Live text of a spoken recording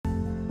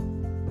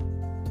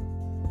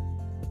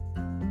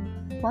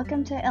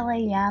Welcome to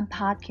LAM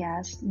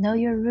Podcast, Know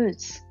Your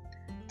Roots.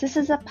 This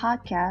is a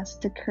podcast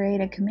to create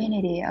a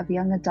community of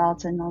young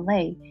adults in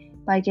LA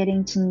by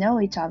getting to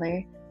know each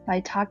other, by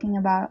talking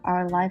about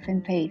our life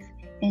and faith,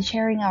 and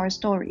sharing our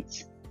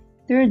stories.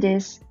 Through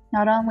this,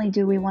 not only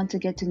do we want to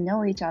get to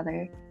know each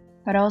other,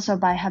 but also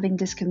by having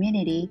this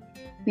community,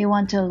 we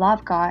want to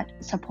love God,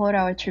 support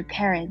our true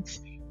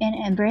parents, and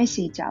embrace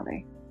each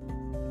other.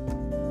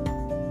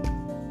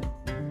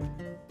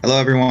 Hello,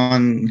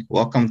 everyone.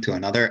 Welcome to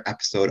another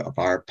episode of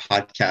our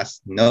podcast,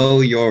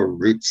 Know Your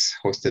Roots,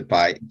 hosted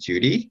by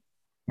Judy,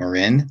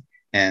 Marin,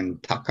 and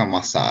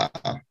Takamasa.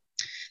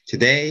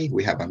 Today,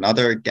 we have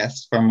another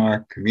guest from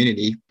our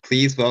community.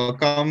 Please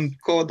welcome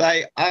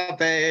Kodai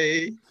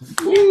Abe.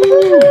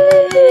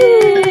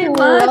 Yay!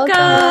 Welcome!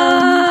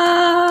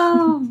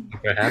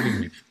 Thank you for having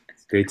me.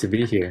 It's great to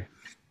be here.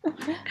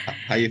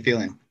 How you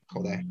feeling,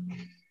 Kodai?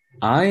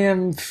 I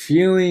am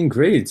feeling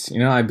great.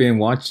 I've been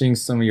watching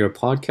some of your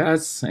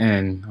podcasts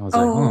and I was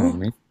like, oh,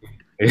 man.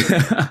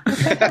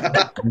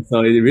 And so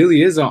it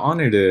really is an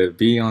honor to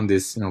be on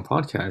this,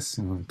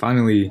 podcast.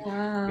 Finally being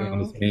on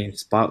this main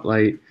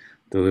spotlight,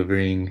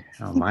 delivering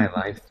my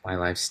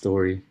life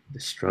story, the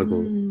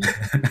struggle.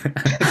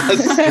 The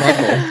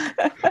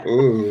struggle.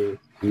 Ooh,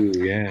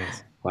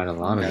 yes, quite a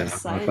lot of them.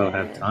 I don't know if I'll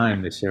have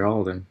time to share all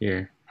of them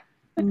here.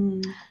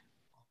 Yeah,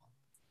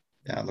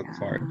 I look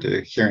forward to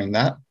hearing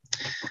that.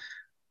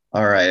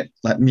 All right,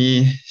 let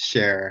me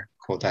share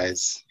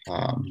Kodai's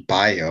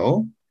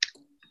bio.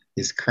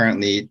 He's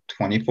currently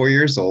 24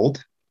 years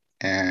old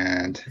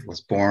and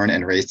was born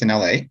and raised in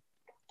LA.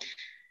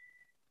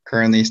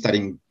 Currently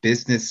studying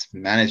business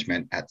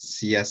management at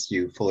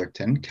CSU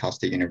Fullerton, Cal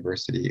State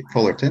University,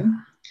 Fullerton.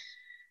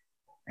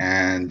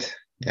 And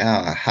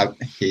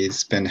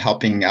he's been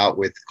helping out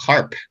with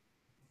CARP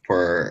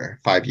for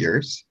 5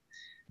 years,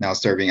 now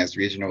serving as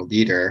regional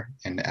leader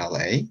in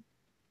LA.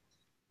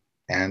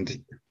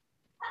 And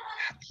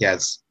he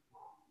has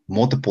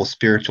multiple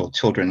spiritual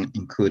children,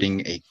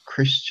 including a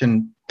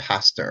Christian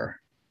pastor.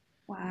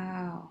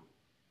 Wow.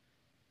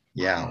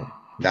 Yeah,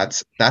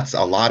 that's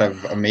a lot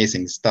of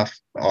amazing stuff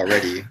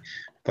already.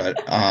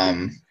 But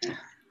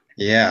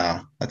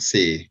let's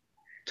see.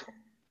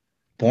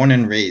 Born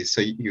and raised.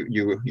 So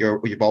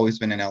you've always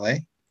been in LA?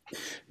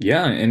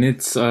 Yeah, and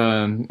it's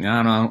I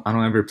don't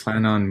ever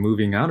plan on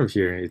moving out of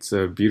here. It's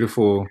a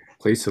beautiful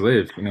place to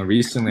live.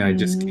 Recently I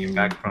just came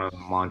back from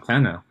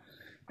Montana.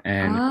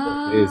 And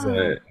there's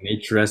a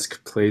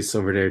naturesque place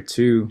over there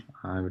too,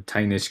 a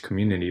tight-knit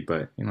community,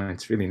 but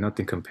it's really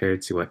nothing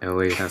compared to what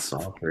LA has to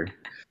offer.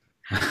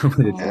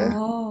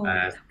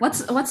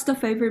 What's the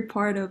favorite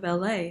part of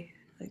LA?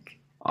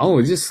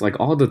 Just like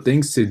all the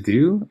things to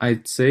do,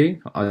 I'd say.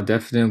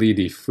 Definitely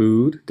the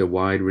food, the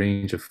wide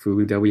range of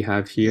food that we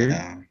have here,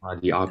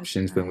 the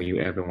options when you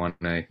ever want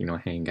to,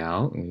 hang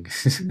out.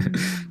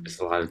 There's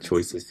a lot of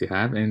choices to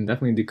have, and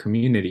definitely the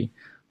community.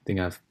 I think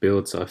I've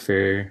built a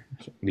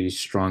fairly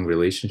strong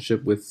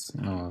relationship with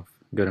a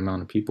good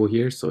amount of people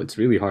here, so it's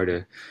really hard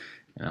to,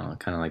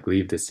 kind of like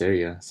leave this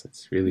area. So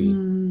it's really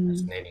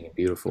fascinating and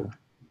beautiful.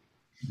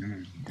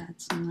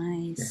 That's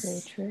nice.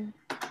 Very true.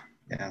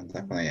 Yeah,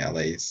 definitely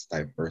LA is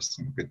diverse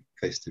and a good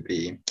place to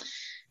be.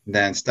 And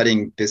then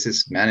studying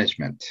business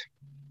management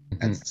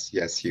at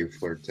CSU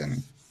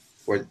Fullerton.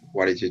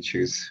 Why did you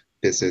choose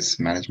business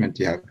management?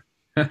 Do you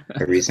have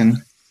a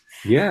reason?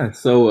 Yeah,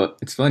 so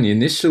it's funny.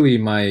 Initially,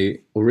 my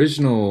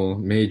original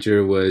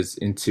major was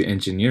into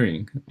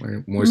engineering,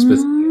 or more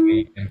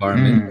specifically,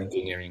 environmental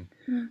engineering.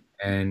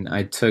 And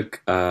I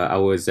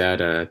was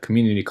at a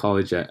community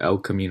college at El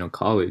Camino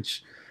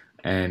College,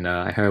 and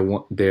I heard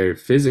their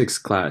physics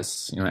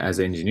class, as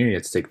an engineer, you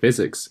had to take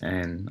physics.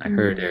 And I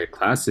heard their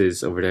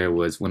classes over there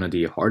was one of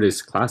the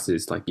hardest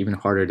classes, like even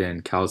harder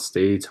than Cal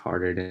State's,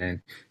 harder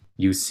than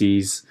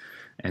UC's.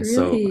 And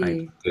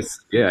Really? so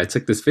I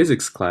took this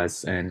physics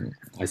class and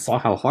I saw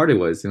how hard it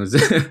was. It was,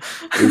 it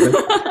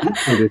was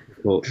super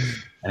difficult.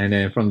 And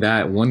then from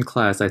that one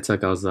class I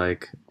took, I was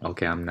like,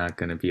 okay, I'm not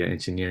going to be an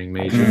engineering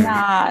major.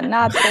 Nah,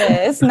 not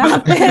this. You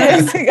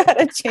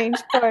gotta change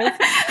course.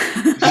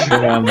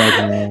 I'm like,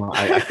 no,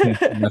 I can't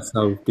see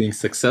myself being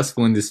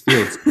successful in this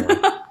field.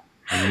 So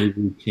and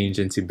maybe change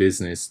into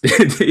business.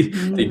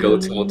 They go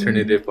to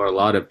alternative for a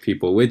lot of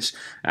people, which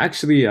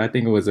actually I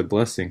think it was a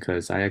blessing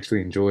because I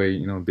actually enjoy,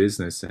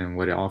 business and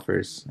what it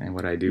offers and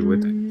what I do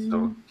with it.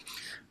 So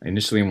I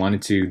initially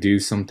wanted to do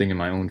something in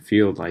my own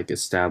field, like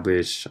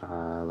establish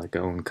like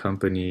a own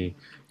company,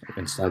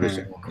 establish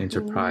an own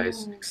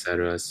enterprise,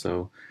 etc.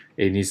 So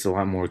it needs a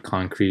lot more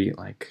concrete,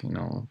 like,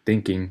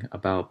 thinking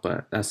about,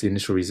 but that's the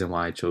initial reason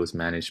why I chose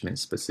management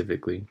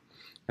specifically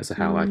as to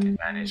how I can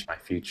manage my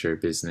future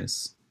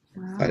business.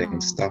 Exciting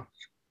stuff.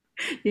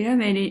 Do you have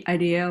any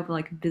idea of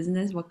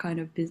business? What kind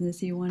of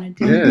business you want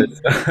to do?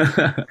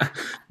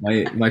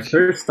 Yes. My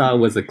first thought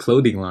was a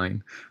clothing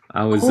line.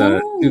 I was I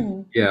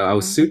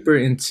was super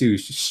into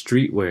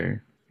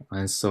streetwear.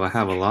 And so I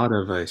have a lot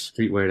of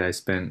streetwear that I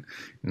spent,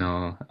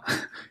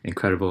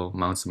 incredible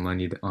amounts of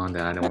money on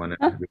that I don't want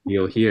to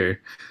reveal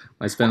here.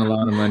 I spent a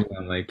lot of money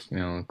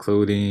on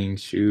clothing,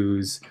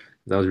 shoes,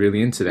 'cause I was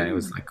really into that. It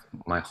was like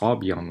my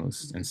hobby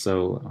almost. And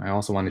so I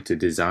also wanted to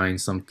design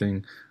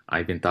something.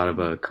 I even thought of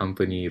a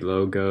company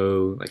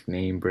logo, like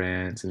name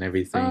brands and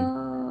everything.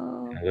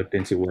 Oh. I looked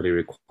into what it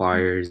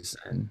requires,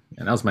 and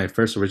that was my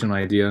first original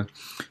idea.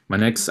 My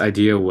next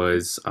idea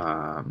was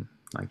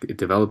like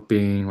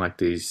developing like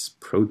these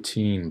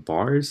protein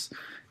bars,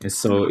 and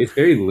so it's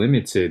very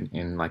limited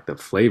in like the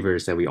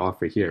flavors that we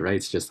offer here, right?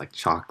 It's just like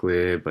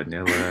chocolate,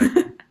 vanilla,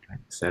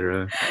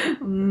 etc.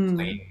 Mm.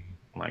 Plain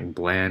like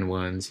bland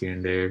ones here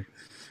and there.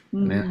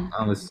 And then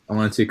Mm. I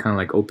wanted to kind of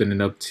like open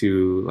it up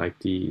to like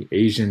the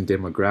Asian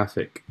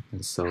demographic,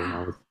 and so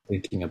I was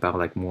thinking about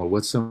like more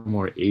what's some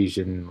more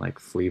Asian like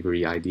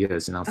flavory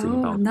ideas, and I was thinking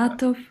Oh, about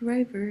natto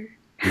flavor.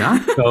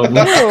 natto. Oh,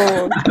 No.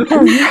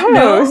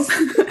 gross.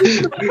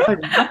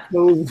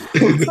 Natto.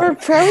 For a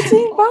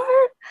protein bar?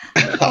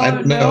 I Oh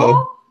don't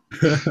know.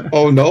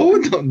 Oh no,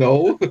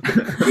 no.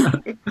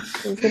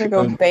 He's gonna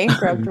go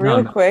bankrupt no,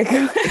 real no. quick.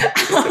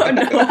 Oh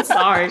no,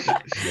 sorry.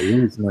 I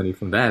lose money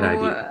from that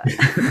idea.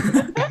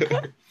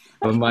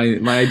 Oh, But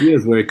my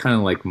ideas were kind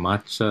of like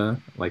matcha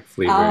like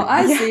flavor. oh,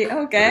 I Yeah. see.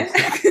 Okay.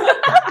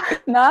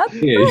 Not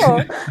Yeah,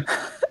 cool.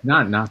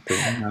 not natto.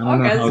 I don't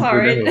know Okay, how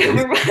sorry. good that is.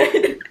 Never mind.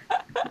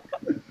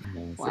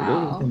 Yeah, so those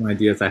are Wow. some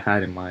ideas I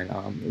had in mind.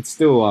 It's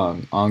still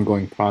an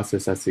ongoing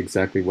process. That's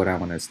exactly what I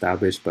want to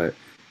establish, but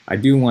I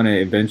do want to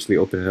eventually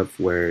open it up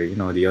where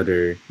the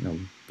other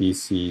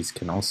BCs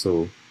can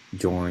also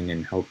join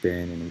and help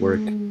in and work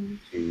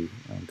to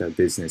the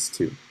business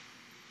too.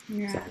 So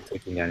Yeah. I'm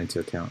taking that into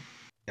account.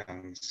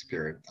 Young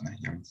spirit,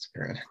 young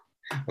spirit.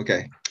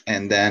 Okay,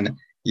 and then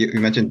you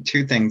mentioned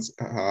two things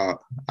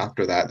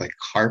after that, like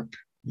carp,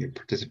 your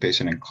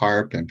participation in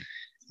carp, and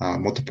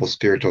multiple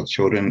spiritual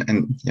children.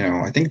 And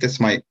I think this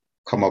might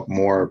come up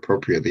more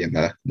appropriately in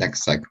the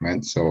next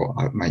segment, so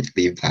I might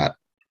leave that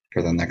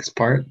for the next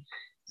part.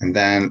 And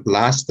then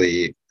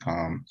lastly,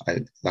 I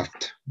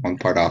left one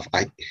part off.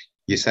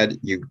 You said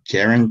you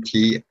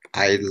guarantee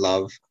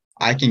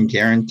I can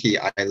guarantee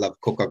I love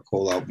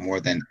Coca-Cola more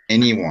than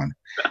anyone.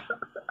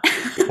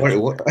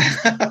 What?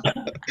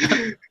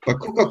 But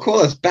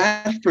Coca-Cola is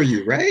bad for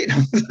you, right?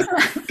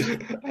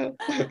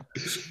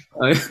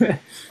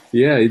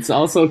 Yeah, it's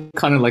also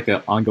kind of like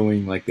an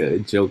ongoing like a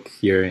joke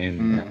here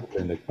in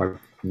the carp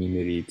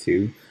community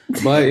too.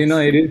 But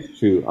it is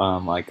true.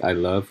 Like I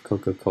love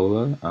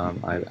Coca-Cola.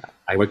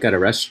 I work at a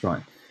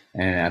restaurant,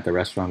 and at the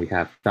restaurant we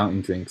have fountain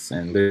drinks,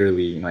 and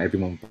literally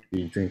everyone will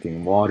be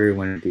drinking water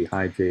when they're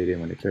dehydrated,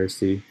 when they're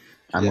thirsty.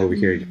 I'm over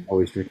here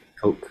always drinking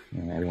Coke,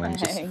 and everyone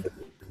just Dang.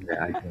 that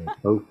I drink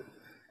Coke.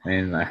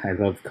 And I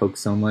love Coke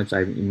so much.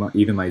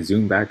 Even my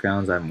Zoom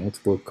backgrounds, I have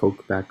multiple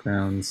Coke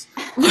backgrounds.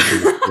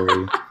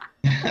 On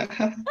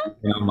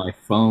my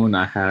phone,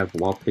 I have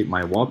wallpaper.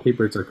 My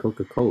wallpapers are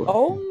Coca-Cola.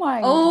 Oh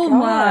my Oh gosh.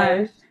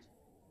 my.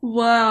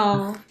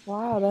 Wow.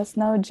 Wow, that's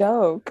no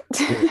joke.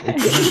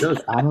 It's not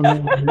just, I don't know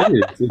what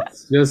it is.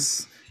 It's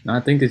just, I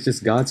think it's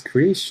just God's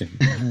creation.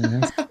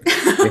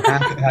 It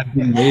has to have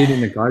been made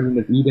in the Garden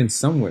of Eden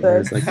somewhere.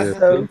 There's like a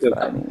so page of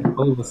funny.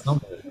 Coca-Cola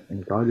somewhere in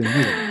the Garden of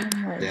Eden. Oh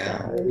my Yeah.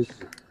 gosh.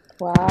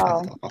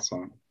 Wow. That's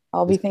awesome.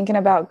 I'll be thinking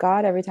about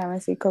God every time I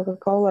see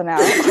Coca-Cola now.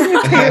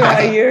 Thinking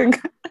about you.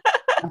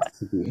 It's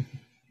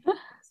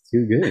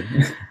too good.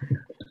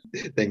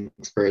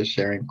 Thanks for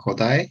sharing,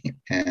 Kodai.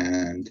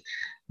 And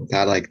with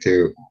that, I'd like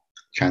to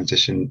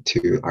transition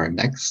to our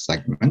next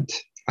segment.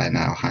 I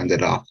now hand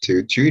it off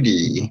to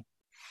Judy.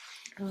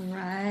 All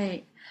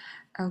right.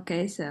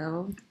 Okay,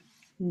 so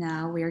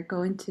now we are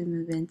going to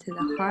move into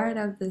the heart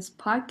of this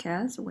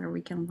podcast where we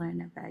can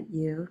learn about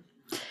you.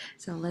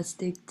 So let's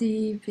dig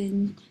deep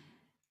in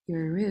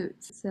your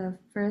roots. So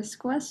first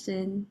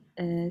question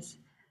is,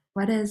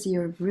 what is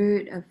your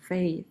root of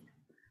faith?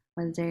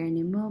 Was there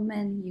any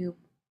moment you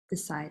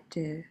decide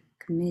to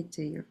commit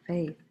to your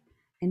faith?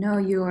 I know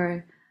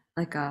you're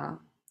like a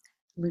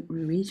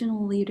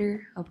regional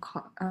leader of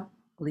COP,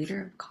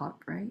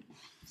 right?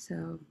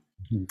 So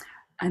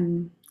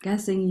I'm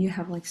guessing you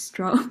have like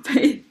strong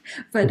faith,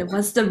 but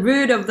what's the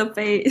root of the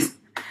faith?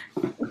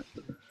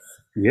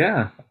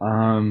 Yeah.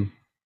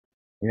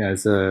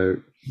 As a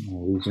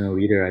regional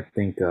leader, I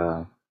think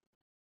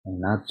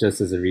not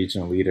just as a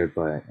regional leader,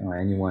 but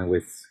anyone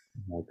with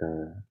like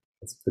a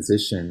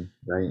position,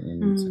 right, in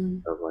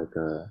terms of like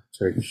a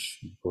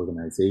church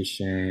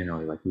organization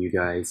or like you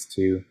guys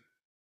too.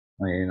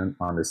 And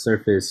on the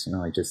surface,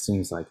 it just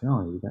seems like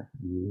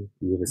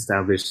you've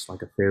established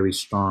like a fairly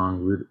strong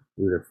root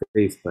of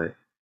faith, but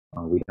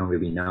we don't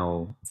really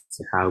know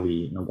how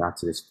we got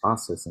to this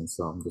process. And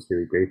so I'm just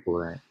really grateful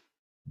that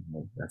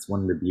that's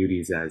one of the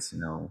beauties as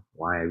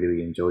why I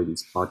really enjoy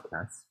these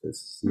podcasts, to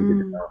see the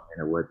development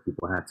of what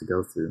people have to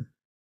go through.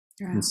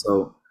 Yeah. And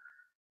so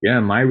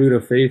my root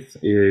of faith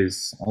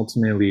is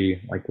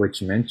ultimately like what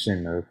you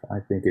mentioned of, I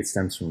think it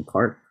stems from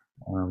CARP,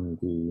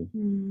 the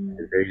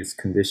various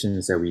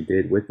conditions that we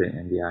did with it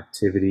and the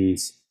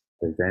activities,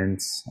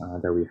 events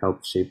that we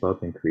helped shape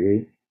up and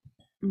create.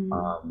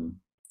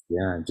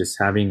 Just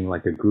having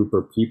like a group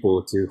of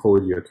people to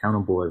hold you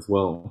accountable as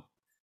well.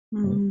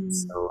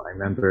 So I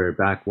remember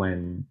back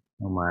when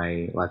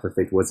my life of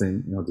faith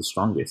wasn't, the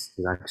strongest.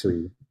 It was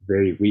actually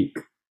very weak.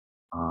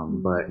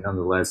 But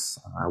nonetheless,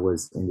 I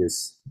was in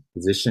this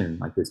position,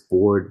 like this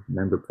board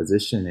member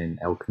position in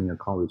El Camino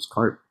College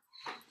CARP.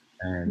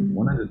 And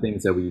one of the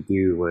things that we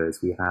do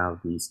was we have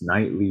these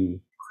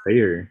nightly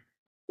prayer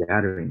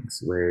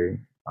gatherings where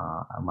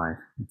my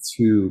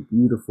two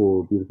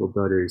beautiful, beautiful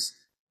brothers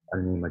by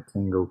the name of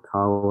Kengo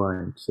Kawa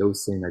and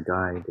Kyosei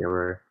Nagai, they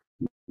were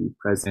the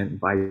president,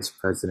 vice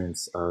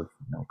presidents of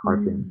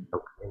CARP in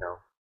El Camino.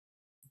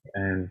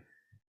 And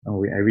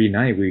every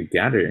night we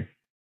gather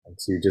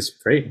to just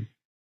pray.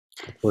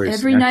 Of course,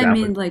 every night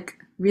mean like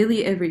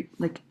really every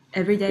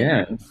day?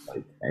 Yeah,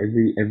 like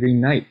every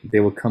night they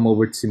will come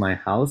over to my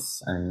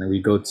house and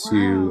we go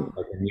to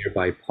like a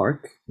nearby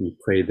park. We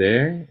pray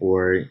there,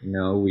 or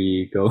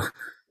we go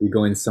we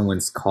go in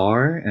someone's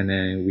car and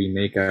then we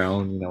make our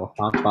own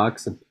hot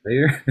box of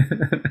prayer.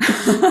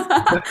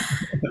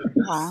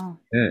 Wow.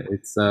 Yeah,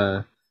 it's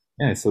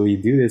so we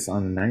do this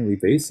on a nightly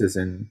basis,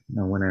 and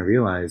when I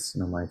realized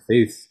my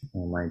faith,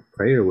 my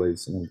prayer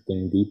was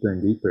getting deeper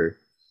and deeper.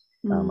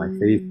 My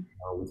faith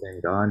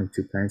within God and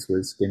two parents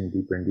was getting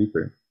deeper and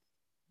deeper.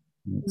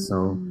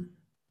 So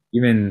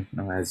even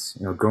as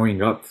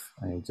growing up,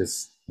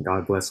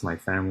 God bless my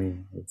family.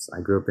 I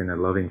grew up in a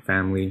loving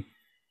family.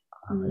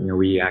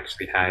 We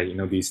actually had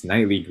these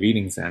nightly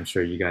greetings, and I'm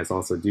sure you guys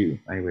also do,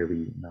 right? Where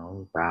we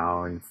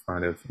bow in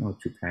front of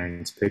two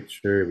parents'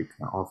 picture. We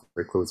kind of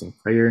offer closing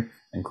prayer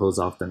and close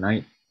off the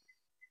night.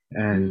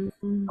 And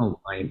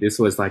this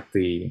was like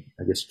the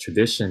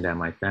tradition that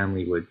my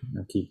family would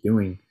keep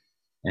doing.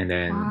 And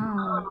then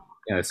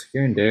so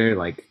here and there,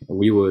 like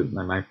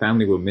my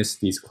family would miss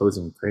these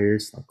closing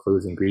prayers, like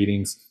closing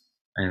greetings,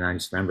 and I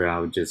just remember I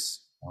would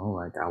just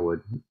I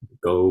would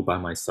go by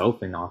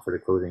myself and offer the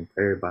closing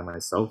prayer by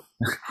myself.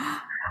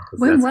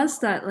 When was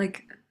that?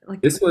 Like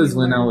this was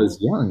when I was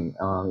young.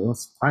 It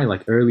was probably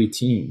like early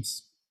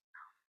teens.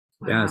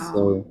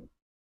 Wow.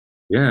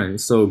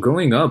 So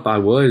growing up, I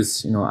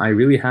was I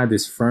really had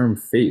this firm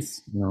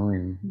faith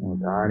in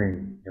God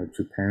and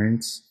two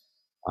parents.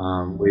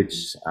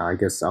 Which I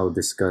guess I'll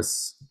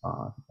discuss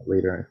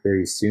later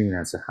very soon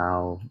as to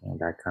how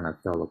that kind of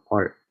fell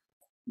apart.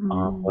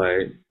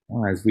 But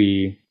as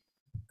we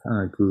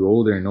kind of grew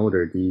older and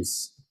older,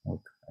 these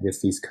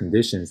these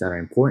conditions that are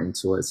important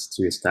to us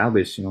to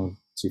establish,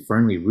 to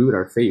firmly root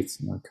our faith,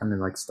 kind of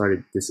like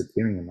started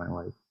disappearing in my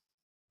life.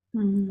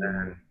 And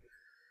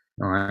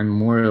I'm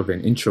more of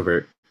an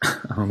introvert.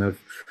 I don't know if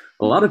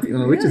a lot of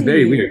people, which is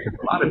very weird.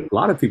 A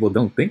lot of people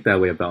don't think that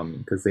way about me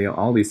because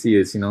all they see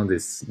is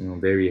this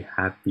very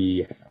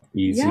happy,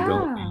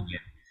 easygoing,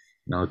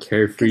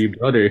 carefree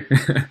brother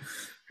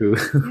who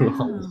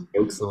always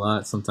jokes a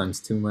lot, sometimes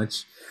too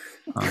much.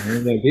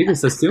 They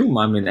just assume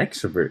I'm an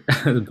extrovert,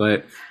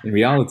 but in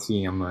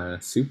reality, I'm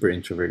a super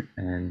introvert.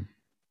 And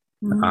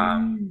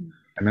I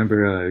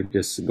remember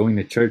just going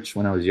to church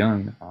when I was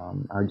young.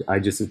 I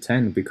just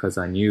attend because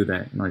I knew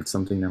that it's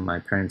something that my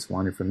parents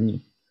wanted from me.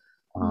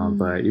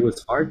 But it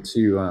was hard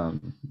to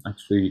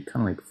actually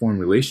kind of like form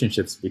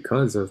relationships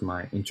because of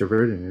my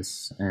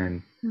introvertedness.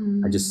 And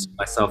I just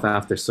myself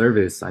after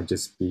service, I'd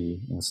just be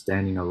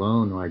standing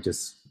alone, or I'd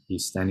just be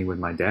standing with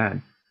my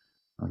dad.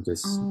 I'm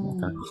just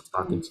kind of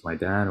talking to my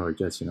dad, or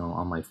just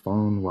on my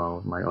phone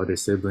while my other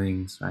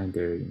siblings, right,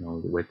 they're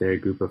with their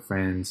group of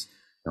friends.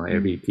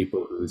 Every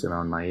people who's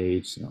around my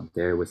age,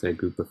 they're with their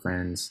group of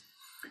friends,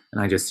 and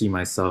I just see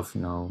myself,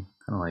 kind of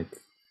like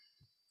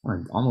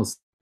almost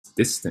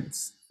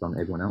distance from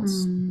everyone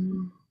else.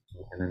 And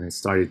then it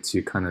started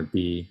to kind of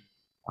be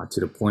to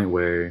the point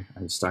where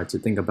I started to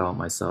think about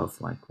myself,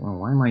 like, well,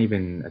 why am I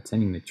even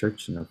attending the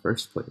church in the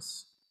first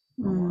place?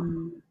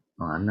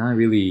 I'm not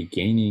really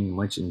gaining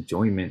much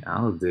enjoyment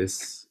out of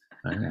this.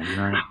 Right?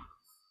 I'm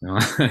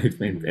not,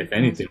 if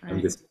anything,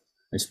 I'm just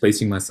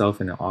placing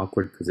myself in an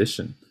awkward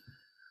position.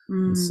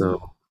 And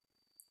so,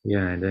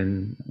 and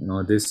then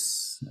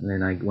and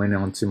then I went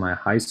on to my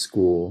high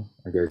school,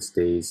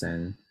 days,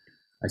 and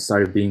I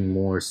started being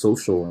more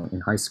social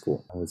in high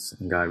school. I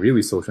got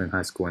really social in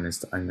high school,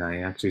 and I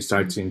actually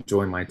started to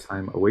enjoy my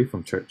time away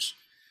from church.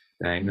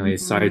 And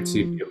it started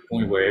to be a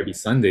point where every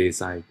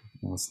Sundays I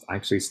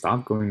actually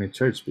stopped going to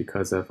church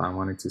because I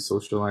wanted to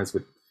socialize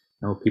with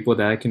people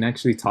that I can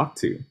actually talk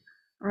to.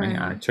 Right.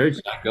 At church,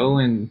 I go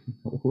and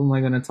who am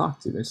I going to talk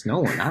to? There's no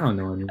one. I don't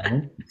know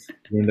anyone.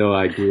 Even though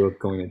I grew up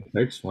going to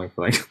church for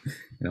like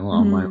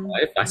all my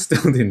life, I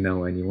still didn't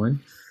know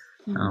anyone.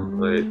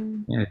 But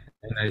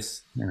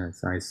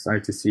so I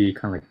started to see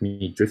kind of like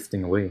me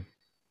drifting away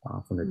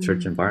from the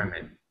church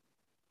environment.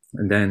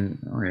 And then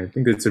I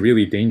think it's a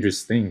really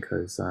dangerous thing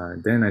because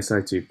then I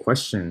started to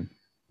question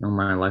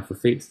my life of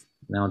faith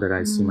now that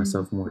I see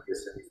myself more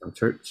distant from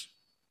church.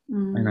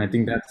 And I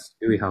think that's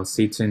really how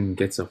Satan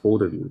gets a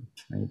hold of you.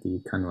 Right? He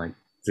kind of like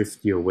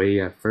drift you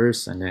away at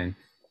first, and then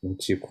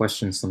you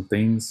question some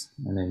things,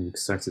 and then you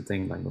start to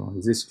think like, well,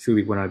 is this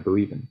truly what I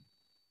believe in?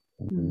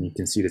 And you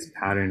can see this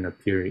pattern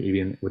appear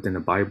even within the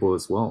Bible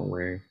as well,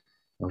 where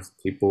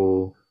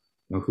people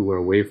who are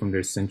away from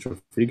their central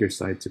figure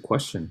start to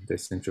question their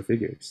central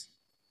figures.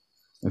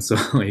 And so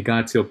it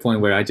got to a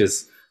point where I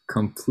just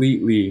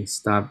completely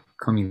stopped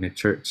coming to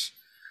church.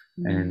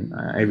 And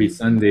every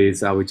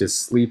Sundays I would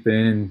just sleep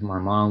in. My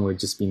mom would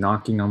just be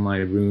knocking on my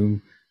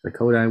room, like,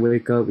 Kodai,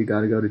 wake up, we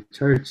got to go to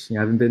church. You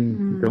haven't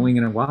been going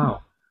in a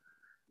while.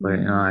 But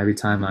every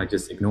time I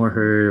just ignore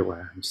her,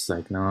 or I'm just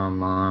like, no,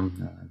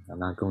 mom, I'm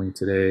not going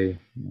today,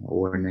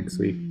 or next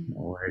week,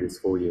 or this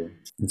whole year.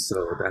 And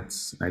so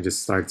I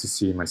just started to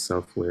see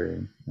myself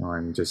where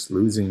I'm just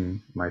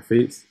losing my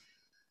faith.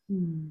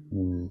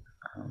 And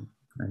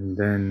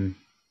then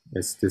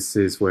this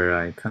is where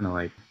I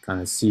kind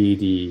of see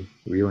the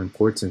real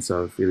importance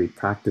of really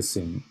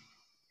practicing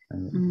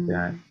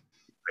that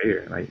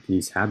prayer, right?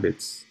 These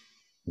habits,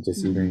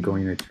 just even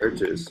going to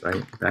churches,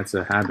 right? That's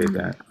a habit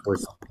that, or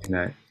something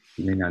that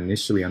you may not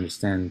initially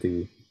understand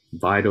the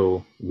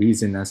vital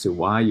reason as to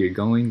why you're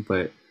going,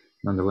 but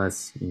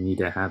nonetheless, you need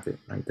a habit,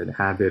 right? The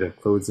habit of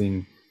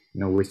closing,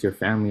 with your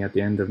family at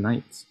the end of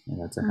night,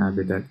 and that's a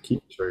habit that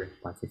keeps your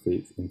life of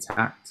faith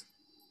intact.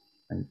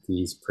 And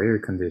these prayer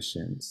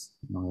conditions,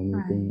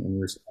 anything, any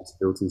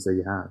responsibilities that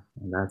you have,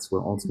 and that's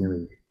what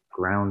ultimately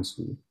grounds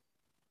you.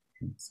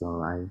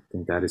 So I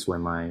think that is where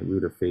my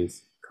root of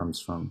faith comes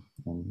from,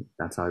 and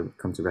that's how I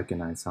come to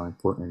recognize how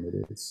important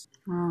it is.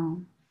 Wow.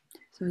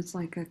 So it's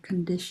like a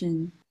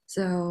condition.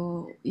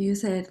 So you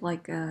said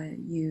like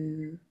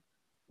you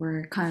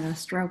were kind of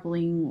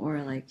struggling,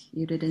 or like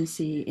you didn't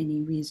see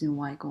any reason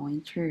why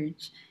going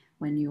church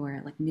when you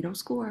were like middle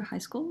school or high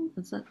school.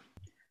 Was that?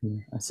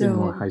 I say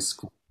more high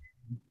school.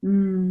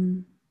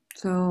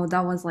 So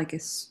that was like a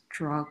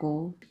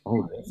struggle.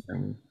 Oh,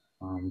 definitely.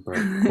 But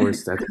of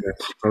course, that's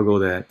a struggle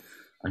that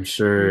I'm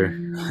sure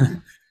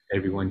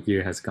everyone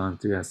here has gone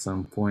through at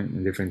some point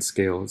in different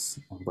scales.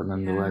 But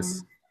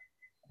nonetheless,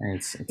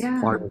 it's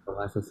part of the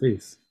life of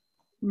faith.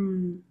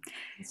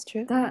 It's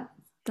true. That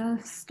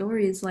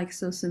story is like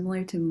so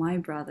similar to my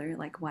brother,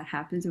 like what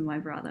happened to my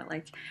brother.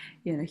 Like,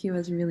 he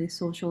was really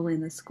social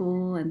in the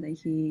school, and then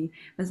he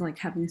was like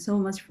having so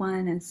much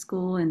fun at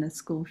school and the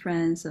school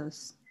friends. So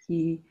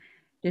he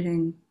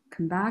didn't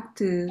come back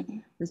to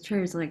the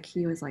church. Like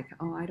he was like,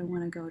 oh, I don't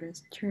want to go to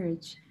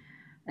church.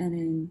 And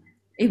then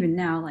even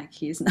now, like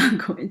he's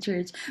not going to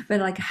church. But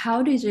like,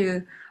 how did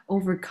you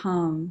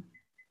overcome?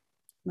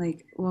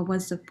 Like, what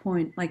was the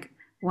point? Like,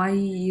 why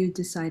you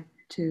decide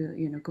to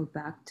go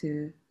back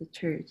to the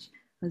church?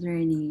 Was there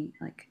any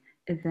like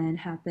event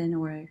happen,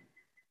 or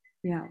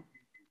yeah?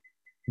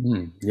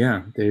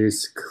 Yeah,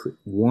 there's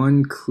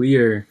one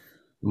clear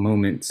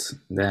moment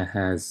that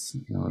has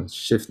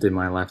shifted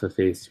my life of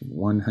faith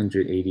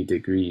 180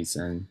 degrees,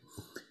 and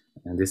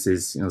this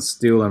is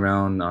still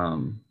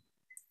around.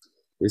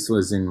 This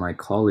was in my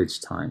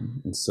college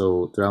time, and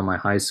so throughout my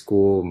high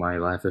school, my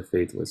life of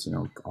faith was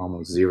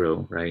almost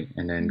zero, right?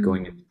 And then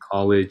going into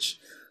college,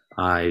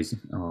 I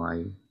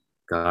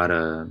got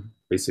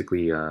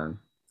basically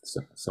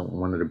so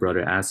one of the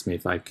brother asked me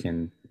if I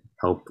can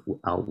help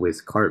out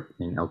with CARP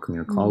in El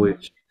Camino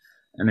College.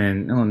 And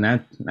then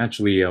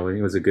naturally,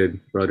 he was a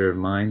good brother of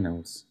mine.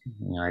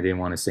 I didn't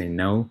want to say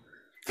no.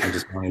 I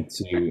just wanted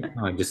to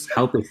just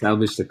help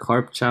establish the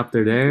CARP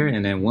chapter there.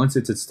 And then once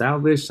it's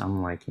established,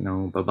 I'm like,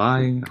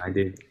 bye-bye.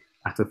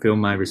 I fulfilled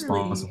my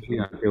responsibility.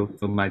 I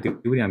fulfilled my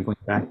duty. I'm going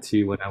back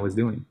to what I was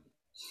doing.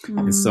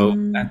 And so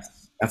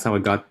that's how I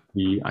got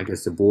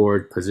the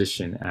board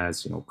position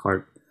as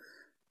CARP.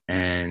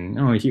 And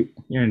here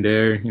and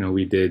there,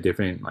 we did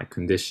different like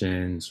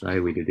conditions,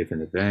 right? We did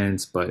different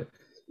events, but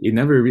it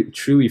never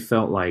truly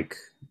felt like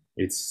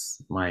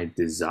it's my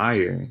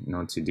desire,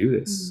 to do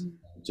this.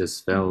 It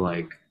just felt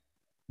like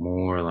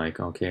more like,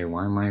 okay,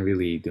 why am I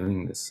really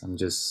doing this? I'm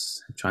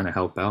just trying to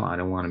help out. I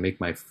don't want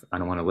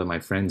to let my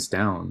friends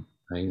down,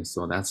 right? And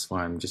so that's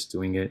why I'm just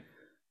doing it.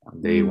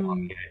 They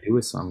want me to do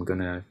it, so I'm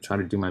gonna try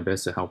to do my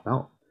best to help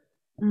out.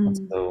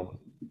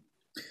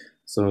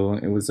 So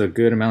it was a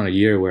good amount of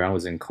year where I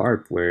was in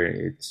CARP, where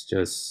it's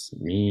just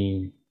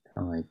me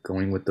kind of like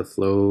going with the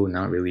flow,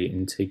 not really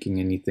intaking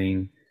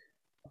anything.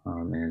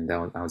 And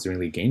I was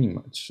really gaining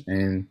much.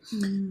 And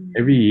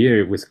every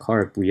year with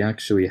CARP, we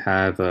actually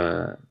have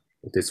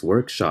this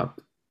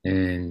workshop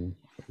in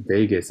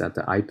Vegas at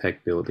the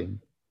IPEC building.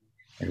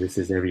 And this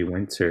is every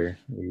winter.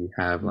 We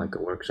have like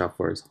a workshop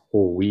for a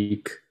whole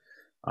week.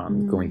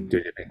 Going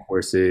through different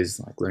courses,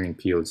 like learning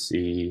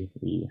POC.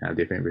 We have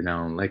different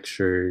renowned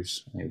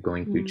lectures,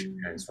 going through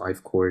Children's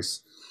Life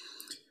course.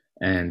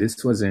 And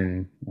this was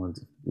in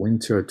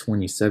winter of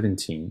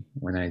 2017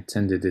 when I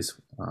attended this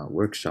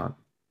workshop.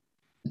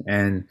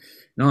 And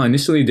I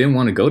initially didn't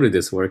want to go to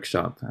this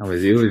workshop. It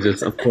was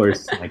just, of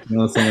course, like,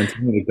 someone told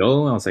me to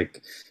go. I was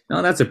like,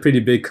 no, that's a pretty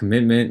big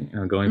commitment,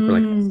 going for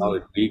like a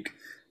solid week.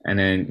 And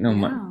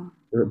then,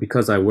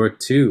 because I work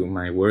too,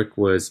 my work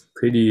was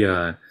pretty,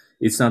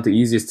 it's not the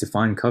easiest to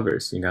find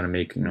covers. You got to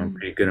make,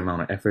 pretty good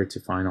amount of effort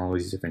to find all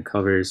these different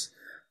covers.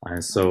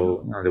 And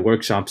so the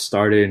workshop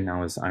started, and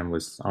I was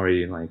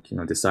already like,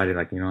 decided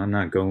like, I'm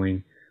not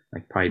going.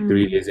 Like probably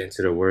 3 days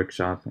into the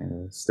workshop,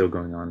 and it's still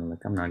going on.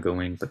 Like, I'm not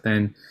going. But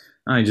then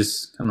I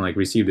just kind of like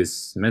received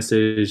this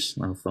message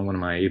from one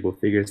of my able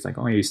figures, like,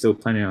 "Oh, are you still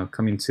planning on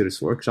coming to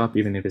this workshop,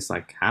 even if it's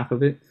like half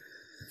of it?"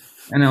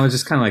 And I was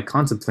just kind of like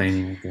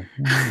contemplating, like,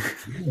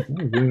 do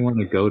I really want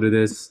to go to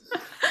this?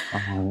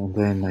 And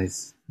then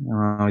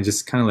I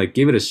just kind of like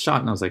gave it a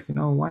shot, and I was like,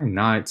 why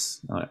not?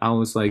 I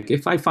was like,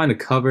 if I find a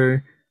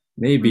cover,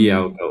 maybe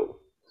I'll go.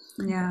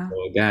 Yeah. So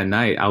that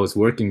night, I was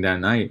working that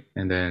night,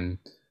 and then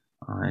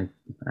I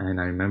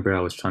remember I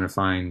was trying to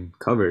find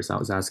covers. I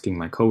was asking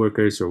my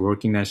coworkers who were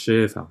working that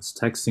shift. I was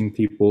texting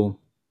people,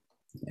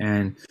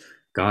 and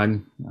I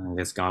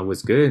guess God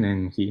was good,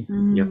 and he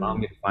allowed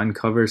me to find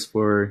covers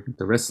for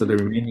the rest of the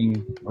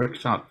remaining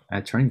workshop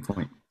at Turning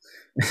Point.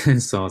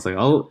 And so I was like,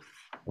 oh,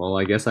 well,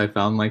 I guess I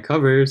found my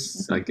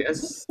covers. I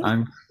guess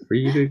I'm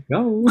free to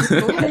go.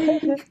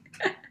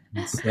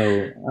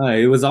 So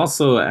it was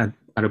also at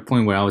a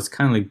point where I was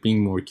kind of like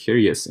being more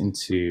curious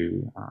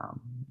into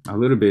a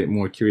little bit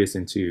more curious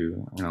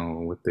into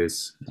what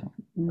this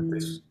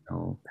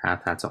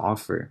path had to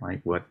offer,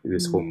 like what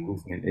this whole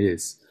movement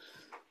is.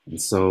 And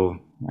so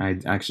I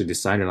actually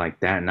decided,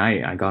 like, that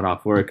night I got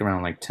off work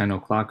around like 10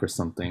 o'clock or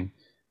something.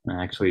 And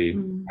I actually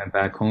went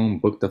back home,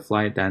 booked the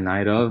flight that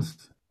night of,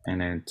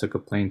 and then took a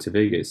plane to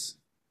Vegas,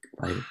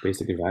 like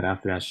basically right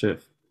after that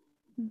shift.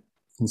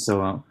 And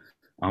so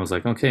I was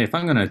like, okay, if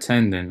I'm going to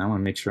attend, then I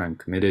want to make sure I'm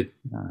committed.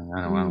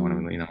 I don't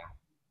want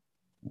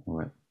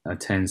to,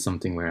 attend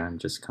something where I'm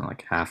just kind of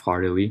like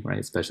half-heartedly, right?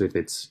 Especially if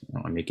it's,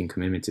 I'm making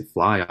commitment to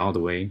fly all the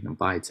way and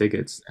buy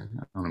tickets,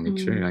 and I want to make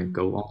sure I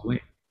go all the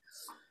way.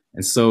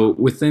 And so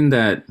within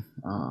that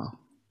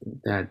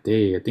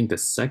day, I think the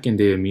second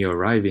day of me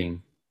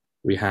arriving,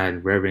 we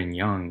had Reverend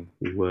Young,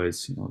 who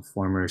was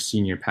former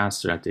senior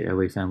pastor at the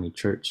LA Family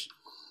Church.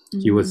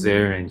 He was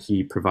there, and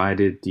he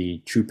provided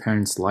the True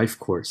Parents Life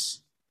course.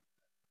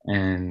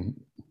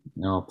 And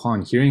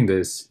upon hearing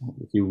this,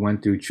 he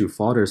went through True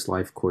Father's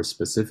Life course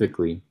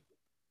specifically,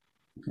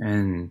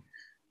 and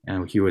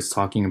he was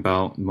talking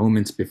about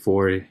moments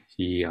before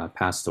he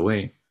passed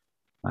away.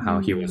 How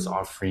he was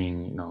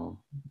offering,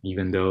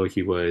 even though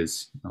he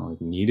was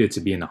needed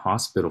to be in the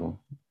hospital,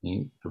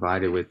 he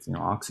provided with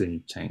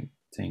oxygen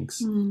tanks.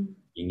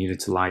 He needed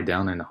to lie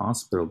down in the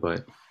hospital,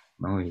 but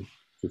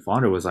your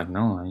father was like,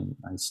 no,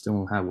 I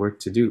still have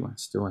work to do. I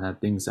still had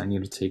things I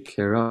need to take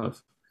care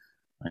of.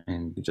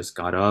 And he just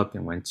got up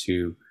and went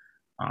to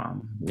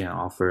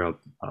offer up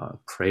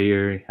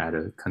prayer,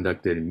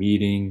 conducted a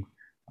meeting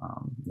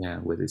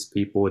with his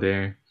people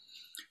there.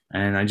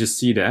 And I just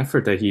see the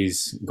effort that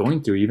he's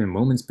going through even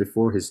moments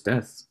before his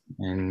death.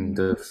 And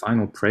the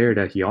final prayer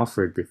that he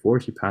offered before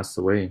he passed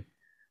away,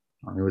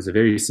 it was a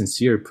very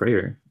sincere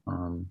prayer.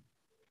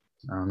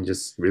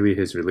 Just really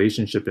his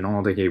relationship and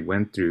all that he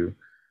went through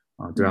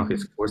throughout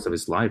his course of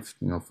his life,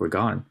 for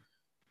God.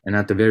 And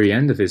at the very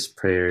end of his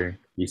prayer,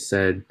 he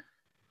said,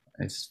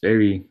 I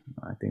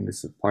think this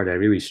is the part that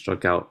really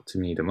struck out to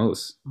me the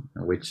most,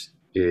 which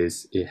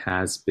is, it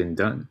has been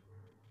done.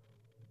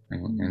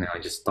 And I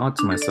just thought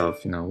to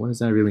myself, what does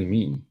that really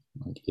mean?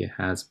 Like, it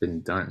has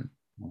been done.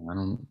 I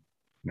don't,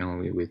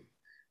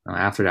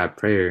 after that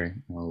prayer,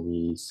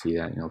 we see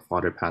that,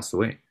 father passed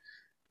away.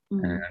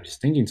 And I'm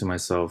just thinking to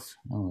myself,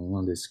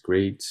 this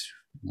great,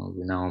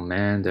 renowned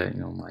man that,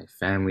 my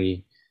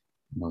family,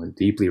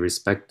 deeply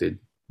respected,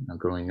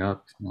 growing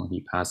up,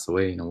 he passed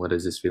away. What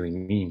does this really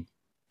mean?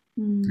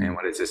 And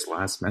what is this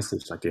last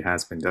message? Like, it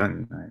has been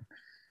done. Right?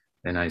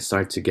 And I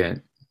start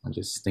to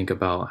just think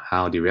about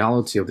how the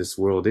reality of this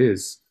world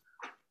is.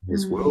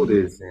 This world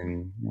is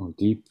in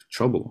deep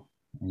trouble.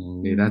 I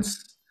mean,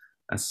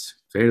 that's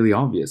fairly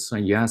obvious.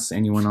 Like, you ask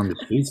anyone on the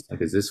streets,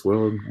 like, is this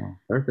world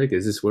perfect?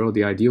 Is this world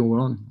the ideal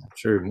world? I'm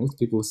sure most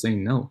people will say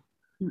no.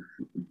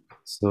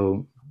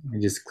 So I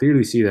just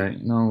clearly see that,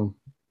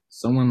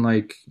 someone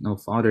like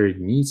father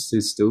needs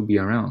to still be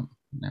around.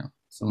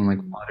 Someone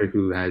like father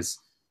who has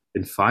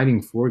been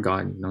fighting for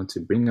God, to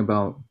bring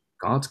about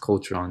God's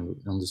culture on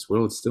this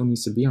world, still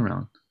needs to be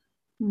around.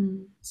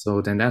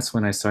 So then that's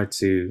when I start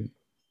to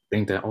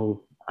think that,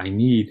 I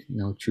need,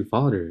 true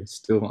father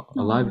still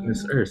alive on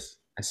this earth.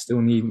 I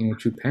still need,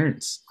 true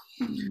parents.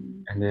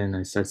 And then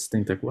I start to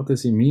think, like, what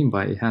does he mean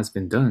by it has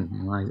been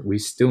done? We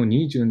still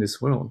need you in this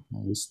world.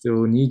 We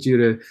still need you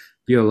to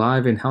be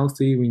alive and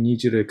healthy. We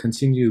need you to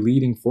continue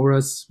leading for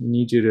us. We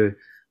need you to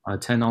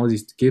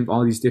give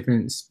all these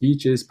different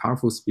speeches,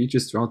 powerful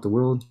speeches throughout the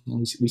world.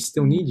 We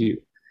still need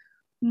you.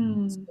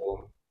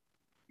 So,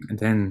 and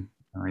then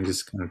I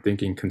just kind of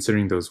thinking,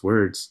 considering those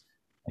words,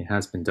 it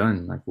has been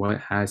done. Like, what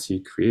has he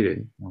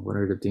created? What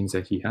are the things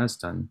that he has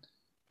done?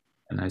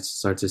 And I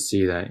start to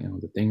see that,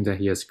 the thing that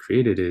he has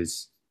created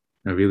is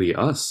really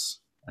us,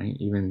 right?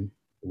 Even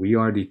we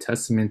are the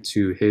testament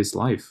to his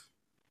life.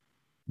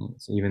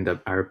 So even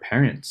our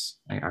parents,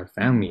 right? Our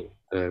family,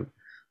 the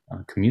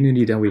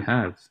community that we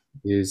have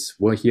is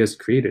what he has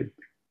created.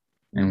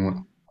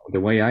 And the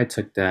way I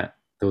took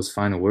those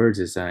final words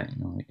is that,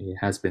 it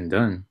has been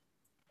done.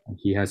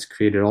 He has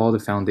created all the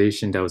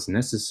foundation that was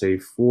necessary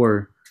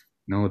for,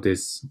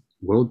 this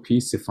world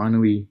peace to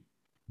finally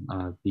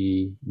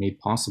be made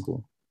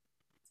possible.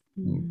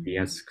 He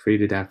has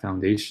created that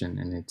foundation,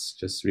 and it's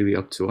just really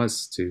up to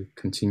us to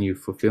continue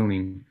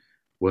fulfilling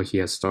what he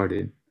has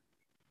started.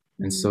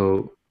 And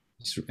so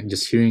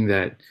just hearing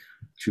that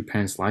True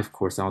Parents Life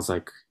course, I was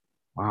like,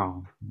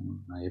 wow,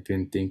 I've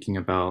been thinking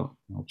about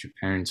True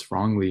Parents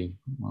wrongly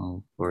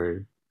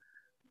for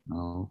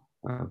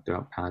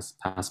throughout past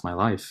my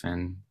life,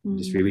 and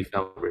just really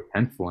felt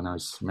repentful. And I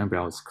just remember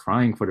I was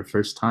crying for the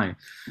first time.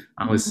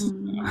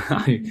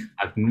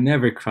 I've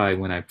never cried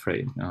when I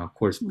prayed. Of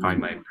course, probably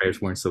my prayers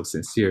weren't so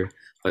sincere,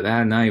 but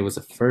that night was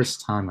the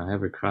first time I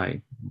ever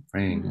cried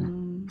praying.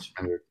 I just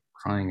remember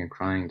crying and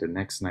crying the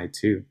next night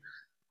too.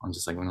 I'm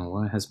just like,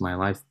 what has my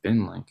life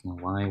been like?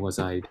 Why was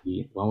I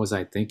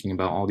thinking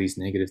about all these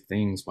negative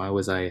things? Why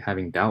was I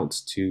having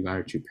doubts to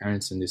our True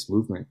Parents in this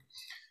movement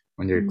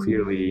when they're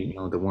clearly,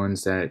 the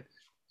ones that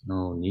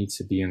need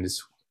to be in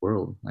this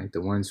world, like the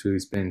ones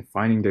who's been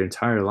fighting their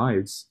entire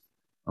lives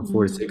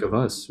for the sake of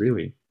us,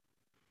 really.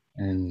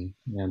 And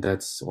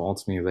that's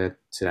ultimately led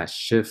to that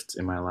shift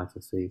in my life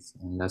of faith,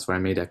 and that's where I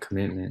made that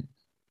commitment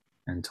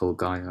and told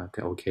God,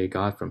 okay,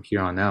 God, from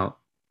here on out,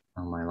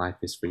 my life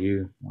is for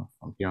you.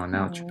 From here on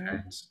out, True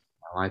Parents,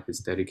 my life is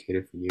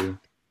dedicated for you.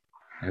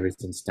 Ever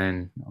since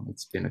then,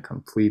 it's been a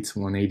complete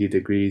 180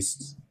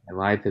 degrees. My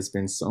life has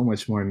been so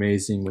much more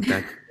amazing with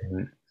that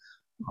commitment.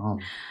 So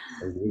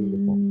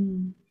beautiful.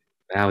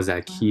 That was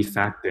that key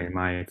factor in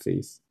my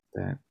faith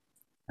that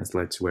has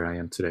led to where I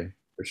am today,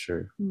 for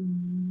sure.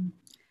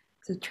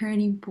 The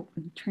turning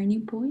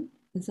point.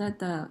 Is that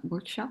the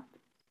workshop?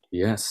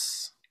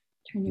 Yes.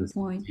 Turning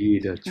point.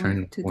 Indeed, a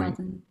turning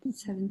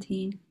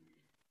 2017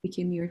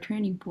 became your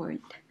turning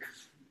point.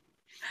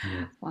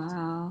 Yeah.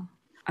 Wow.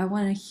 I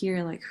want to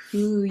hear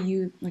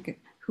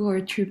who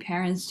are true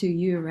parents to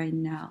you right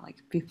now,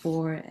 like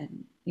before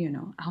and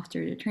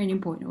after the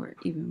turning point, or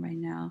even right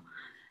now,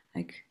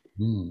 like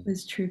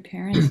who's true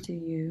parents to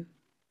you?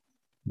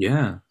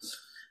 Yeah.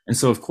 And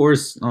so, of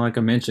course, like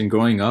I mentioned,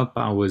 growing up,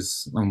 I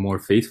was more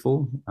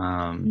faithful.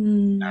 I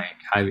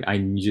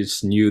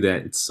just knew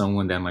that it's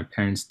someone that my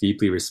parents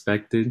deeply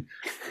respected.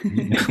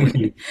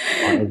 Every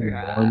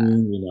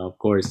morning, of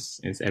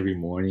course, it's every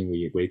morning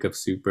we wake up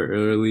super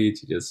early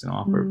to just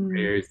offer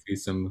prayers, do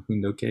some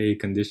hundoke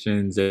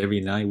conditions.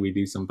 Every night we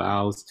do some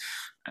vows.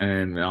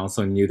 And I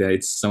also knew that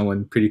it's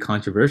someone pretty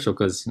controversial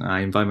because I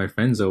invite my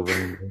friends over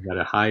and they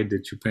gotta hide the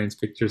True Parents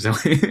pictures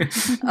away.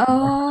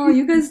 Oh,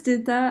 you guys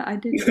did that? I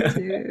did it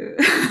too.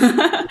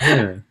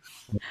 Yeah.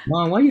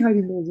 Mom, why are you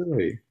hiding those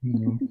away?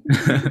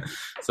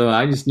 So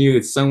I just knew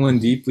it's someone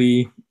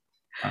deeply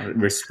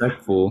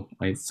respectful,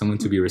 like someone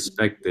to be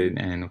respected,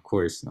 and of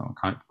course,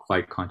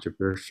 quite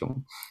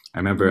controversial. I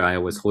remember I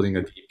was holding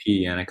a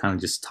DP and I kind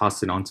of just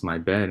tossed it onto my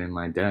bed, and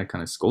my dad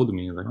kind of scolded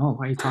me. He was like, "Oh,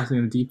 why are you tossing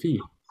a DP?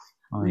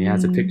 Oh, he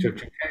has a picture of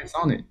True Parents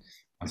on it."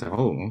 I was like,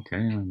 "Oh, okay."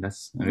 And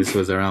this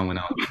was around when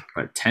I was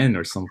about 10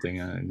 or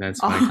something.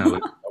 That's when I kind of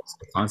like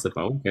the concept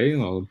of, okay,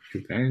 well,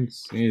 True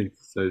Parents,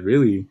 it's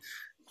really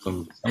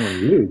someone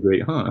really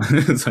great, huh?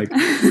 It's like,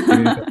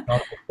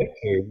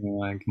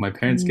 like my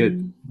parents get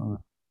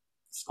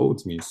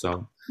scolds me.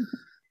 So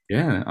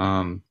yeah,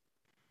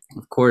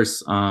 of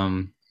course,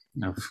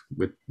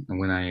 with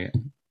when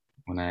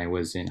I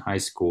was in high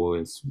school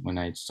is when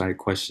I started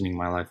questioning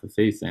my life of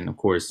faith, and of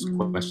course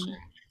questioning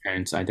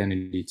parents'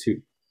 identity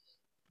too.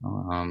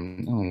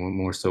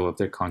 More so of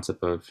their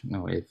concept of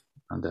if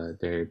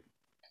their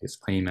his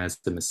claim as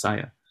the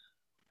Messiah,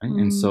 right?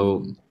 And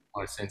so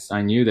since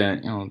I knew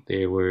that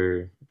they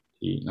were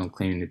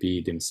claiming to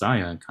be the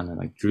Messiah, I kind of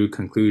like drew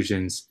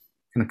conclusions,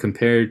 kind of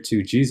compared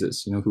to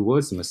Jesus, who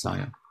was the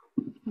Messiah.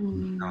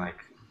 Like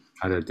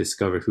how to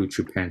discover who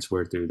true parents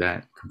were through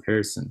that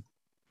comparison.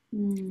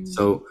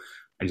 So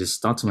I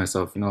just thought to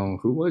myself,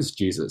 who was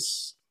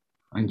Jesus?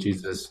 And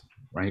Jesus,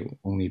 right,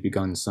 only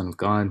begotten Son of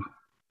God.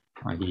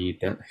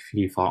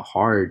 He fought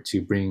hard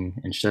to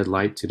bring and shed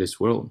light to this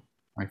world.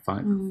 I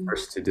fought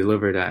first to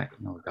deliver that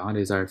God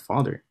is our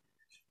Father.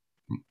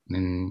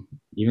 And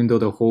even though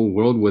the whole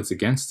world was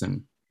against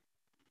him,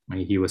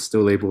 right, he was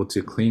still able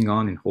to cling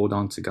on and hold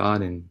on to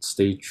God and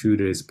stay true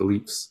to his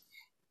beliefs.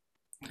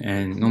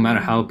 And no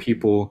matter how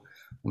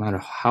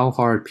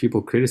hard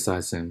people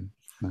criticized him,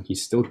 he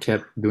still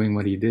kept doing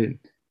what he did.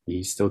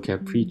 He still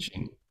kept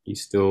preaching. He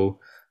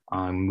still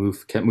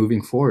kept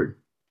moving forward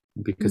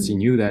because he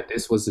knew that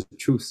this was the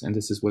truth and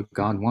this is what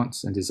God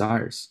wants and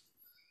desires.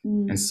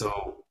 And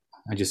so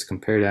I just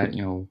compare that,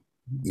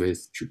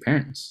 with true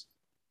parents.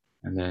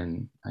 And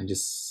then I'm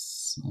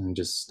just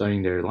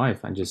studying their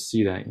life. I just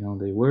see that,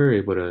 they were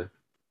able to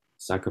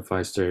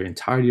sacrifice their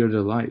entirety of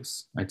their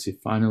lives, right, to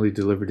finally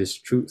deliver this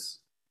truth.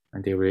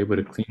 And they were able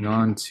to cling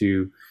on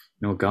to,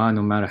 God,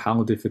 no matter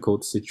how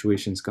difficult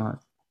situations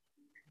got.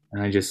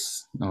 And I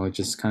just,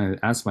 just kind of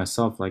asked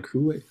myself, like,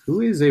 who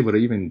is able to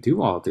even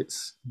do all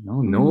this?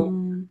 No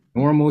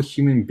normal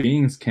human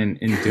beings can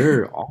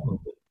endure all of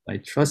it.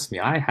 Like, trust me,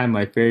 I had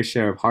my fair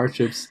share of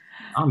hardships.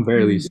 I'm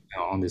barely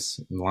on this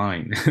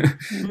line.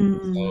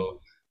 So,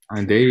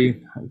 and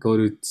they go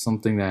to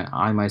something that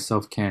I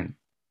myself can't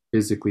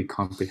physically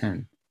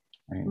comprehend.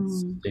 Right?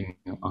 It's something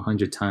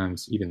 100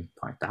 times, even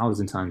probably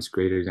 1,000 times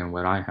greater than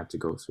what I have to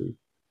go through.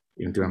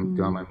 Even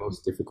throughout my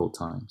most difficult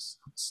times,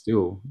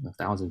 still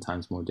 1,000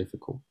 times more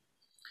difficult.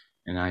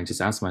 And I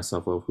just ask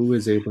myself, well, who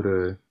is able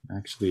to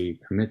actually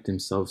commit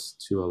themselves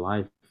to a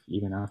life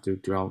even after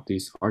throughout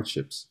these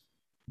hardships?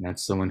 And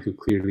that's someone who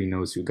clearly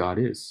knows who God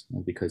is,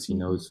 and because he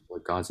knows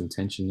what God's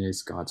intention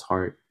is, God's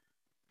heart,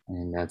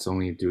 and that's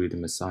only through the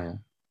Messiah.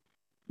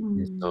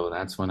 And so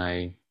that's when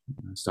I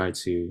start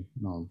to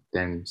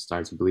then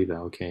start to believe that,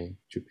 okay,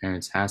 true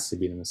parents has to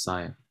be the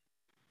Messiah.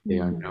 They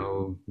are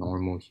no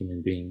normal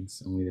human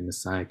beings. Only the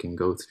Messiah can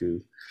go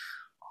through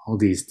all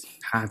these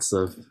paths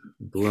of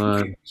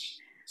blood,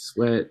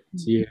 sweat,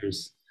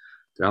 tears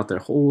throughout their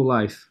whole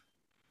life,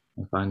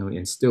 and finally,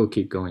 and still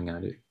keep going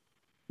at it.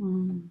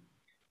 And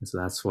so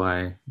that's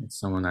why it's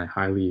someone I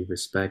highly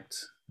respect,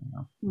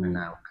 and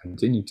I will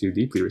continue to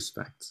deeply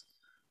respect,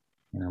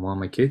 and I want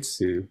my kids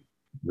to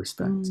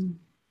respect.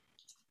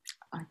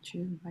 Got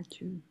you.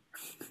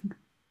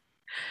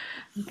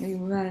 Okay,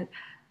 but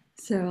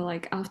so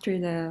like after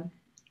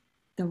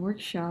the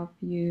workshop,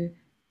 you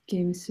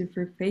became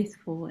super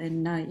faithful,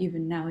 and not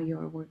even now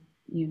you're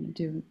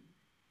working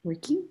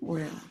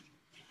or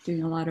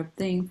doing a lot of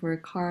things for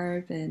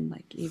carb, and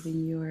like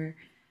even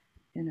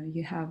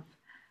you have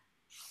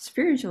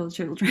spiritual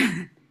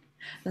children.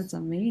 That's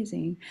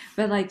amazing.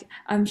 But like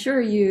I'm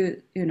sure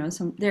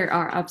there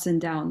are ups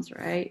and downs,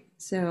 right?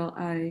 So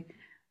I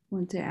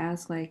want to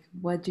ask, like,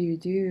 what do you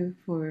do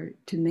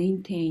to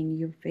maintain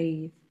your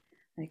faith?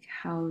 Like,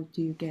 how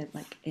do you get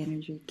like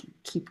energy to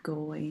keep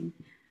going?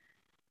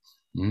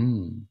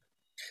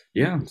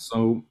 Yeah,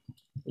 so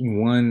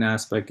in one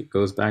aspect, it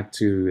goes back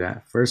to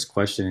that first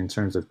question in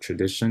terms of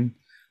tradition.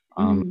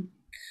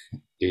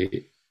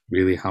 It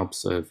really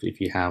helps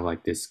if you have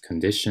like this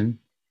condition.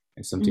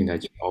 It's something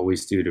that you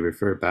always do to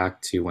refer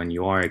back to when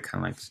you are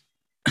kind of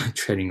like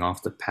treading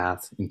off the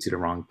path into the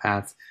wrong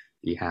path.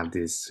 You have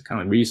this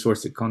kind of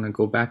resource to kind of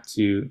go back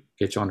to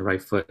get you on the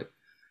right foot.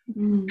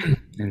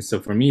 And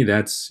so for me,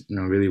 that's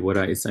really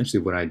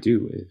essentially what I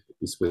do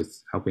is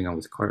with helping out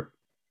with CARP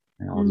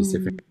and all these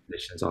different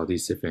conditions, all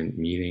these different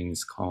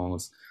meetings,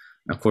 calls.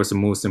 And of course, the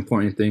most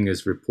important thing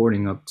is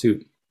reporting up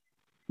too.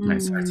 And I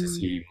start to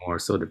see more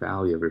so the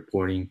value of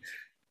reporting.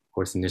 Of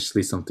course,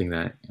 initially something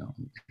that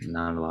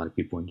not a lot of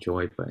people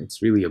enjoy, but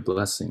it's really a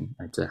blessing,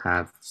 right, to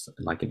have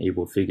like an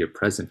able figure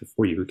present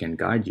before you who can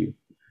guide you.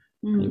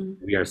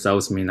 We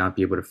ourselves may not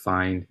be able to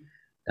find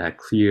that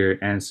clear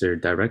answer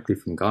directly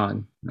from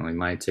God. It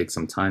might take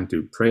some time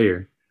through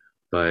prayer,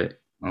 but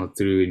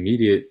through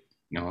immediate,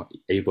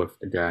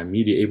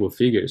 able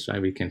figures,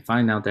 right? We can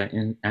find out that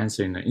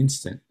answer in an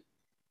instant.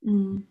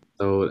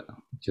 So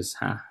just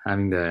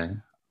having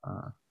the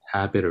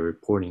habit of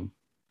reporting,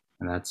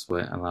 and that's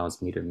what allows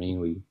me to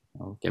mainly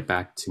get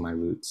back to my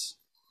roots.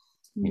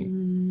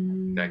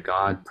 That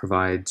God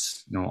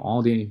provides,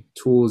 all the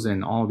tools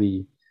and all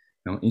the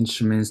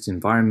instruments, the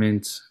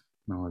environment,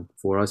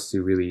 for us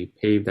to really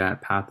pave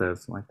that path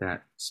of like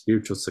that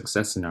spiritual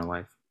success in our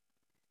life.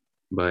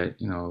 But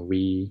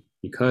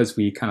because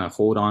we kind of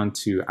hold on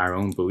to our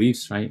own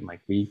beliefs, right?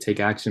 Like we take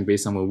action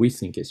based on what we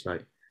think is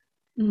right.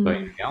 But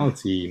in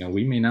reality,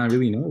 we may not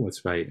really know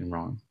what's right and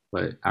wrong.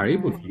 But our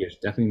able figures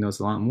definitely knows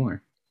a lot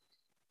more.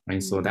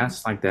 Right? So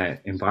that's like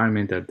that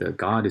environment that the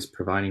God is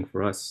providing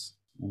for us.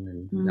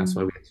 And that's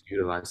why we have to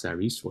utilize that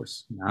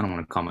resource. I don't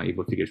want to call my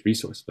able figures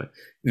resource, but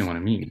you know what I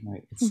mean.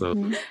 Right? So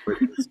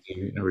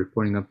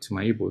reporting up to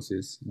my ables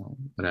is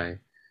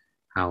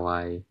how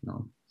I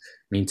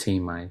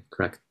maintain my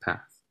correct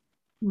path.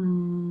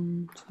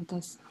 So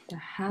that's the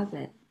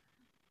habit.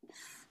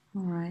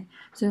 All right.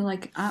 So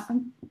like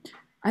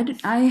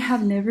I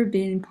have never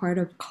been part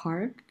of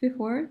CARP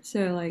before.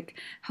 So like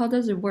how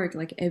does it work?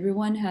 Like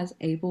everyone has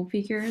able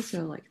figure,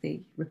 so like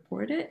they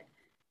report it,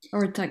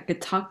 or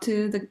talk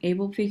to the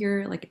able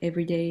figure like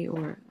every day,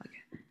 or like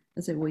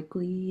is it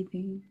weekly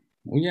thing?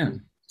 Well, yeah.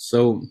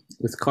 So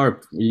with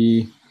CARP,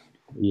 we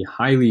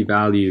highly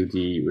value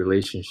the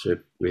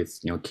relationship with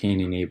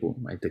Cain and Abel,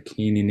 right? The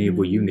Cain and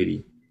Abel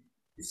unity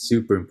is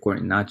super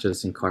important, not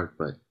just in CARP,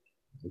 but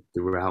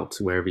throughout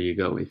wherever you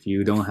go. If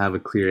you don't have a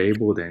clear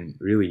able, then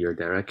really your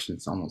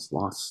direction's almost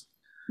lost.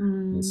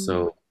 And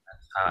so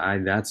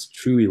that's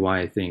truly why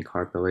I think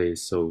CARP LA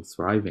is so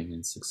thriving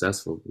and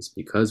successful, is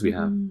because we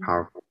have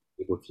powerful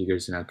able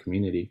figures in our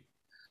community.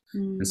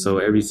 And so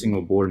every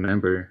single board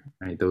member,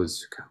 right,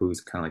 those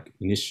who's kind of like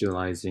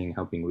initializing,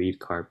 helping lead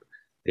CARP,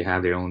 they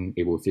have their own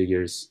able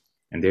figures,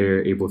 and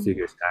their able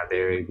figures have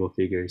their able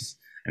figures,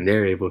 and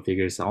their able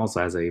figures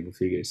also has an able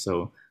figure.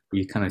 So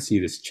we kind of see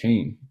this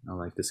chain,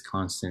 like this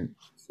constant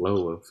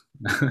flow of,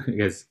 I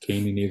guess,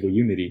 Cain and Abel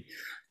unity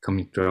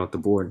coming throughout the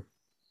board.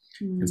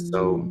 And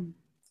so,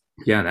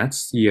 yeah,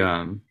 that's the,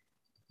 and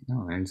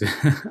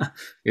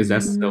because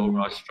that's the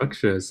overall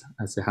structure as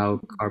to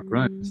how CARP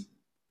runs.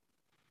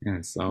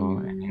 And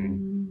so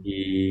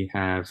we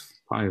have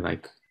probably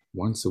like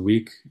once a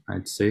week,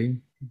 I'd say,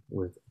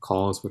 with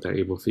calls with our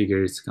able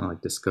figures, kind of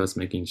like discuss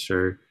making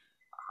sure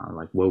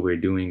like what we're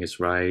doing is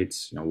right,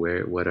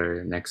 what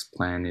our next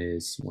plan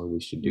is, what we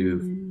should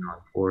do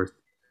on forth.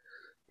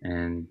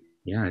 And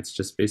yeah, it's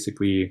just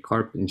basically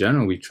CARP in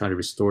general. We try to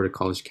restore the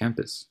college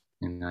campus.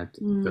 And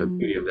the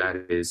beauty of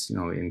that is,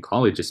 in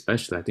college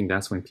especially, I think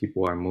that's when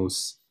people are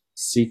most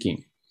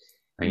seeking.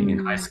 Right?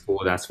 In high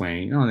school, that's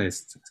when,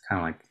 it's kind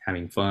of like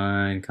having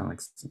fun, kind of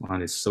like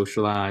want to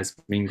socialize,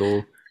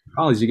 mingle.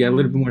 College, you get a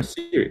little bit more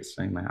serious.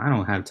 Right? Like, I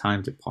don't have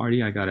time to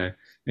party. I got to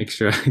make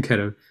sure I get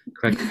a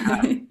correct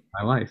path in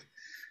my life.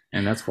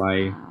 And that's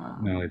why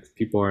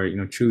people are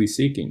truly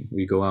seeking.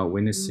 We go out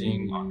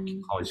witnessing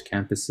on college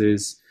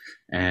campuses,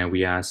 and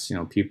we ask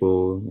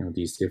people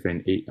these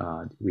different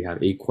we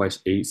have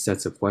eight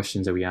sets of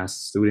questions that we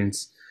ask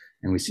students,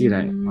 and we see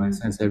that in a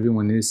sense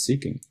everyone is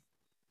seeking,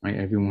 right?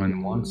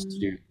 Everyone wants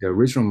to. The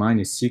original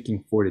mind is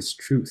seeking for this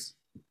truth,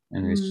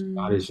 and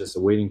God is just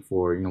waiting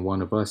for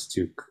one of us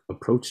to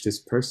approach this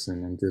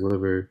person and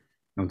deliver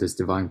this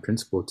divine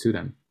principle to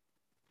them.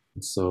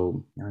 And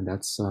so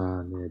that's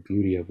the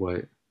beauty of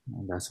what.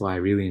 That's why I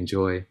really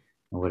enjoy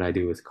what I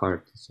do with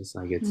CARP. It's just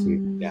I get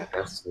to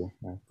vessel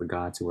for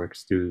God to work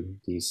through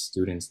these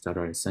students that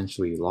are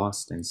essentially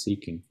lost and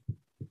seeking.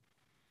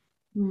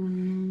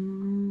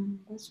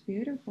 That's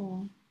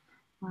beautiful.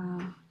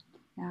 Wow.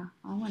 Yeah,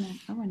 I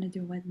wanna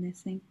do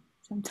witnessing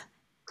sometime.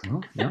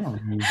 Well, yeah.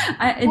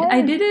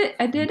 I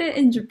did it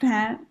in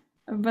Japan,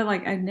 but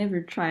like I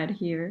never tried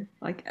here.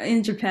 Like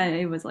in Japan,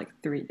 it was like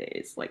 3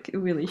 days, like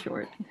really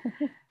short.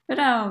 But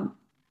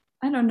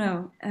I don't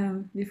know.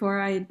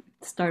 Before I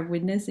start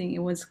witnessing,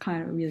 it was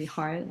kind of really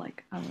hard.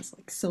 Like I was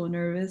like so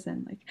nervous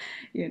and like,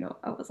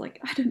 I was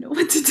like, I don't know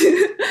what to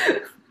do.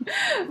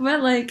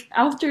 But like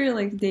after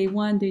like day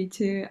 1, day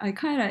 2, I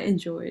kind of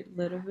enjoyed a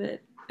little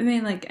bit. I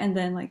mean, like, and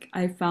then like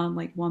I found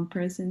like one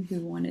person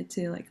who wanted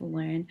to like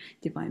learn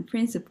divine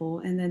principle,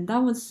 and then that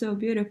was so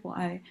beautiful.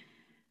 I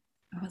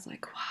was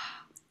like,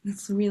 wow,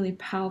 that's really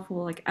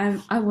powerful. Like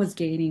I was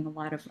gaining a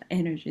lot of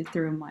energy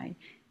through my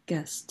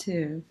guests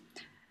too.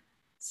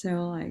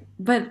 So like,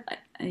 but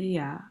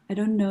yeah, I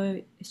don't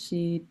know if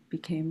she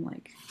became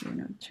like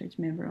church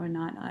member or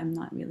not. I'm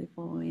not really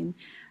following,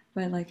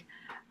 but like,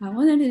 I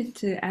wanted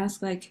to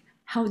ask like,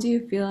 how do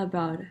you feel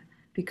about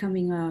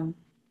becoming a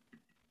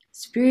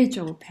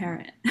spiritual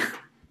parent?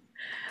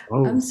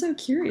 I'm so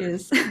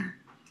curious.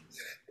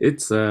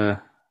 It's yeah.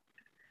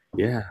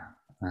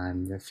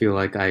 I feel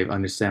like I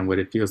understand what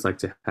it feels like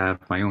to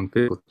have my own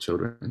physical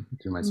children,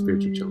 to my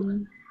spiritual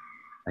children.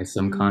 Like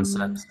some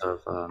concepts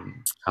of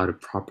how to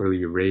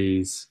properly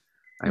raise,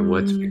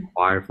 what's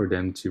required for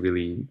them to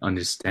really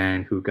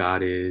understand who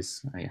God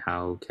is.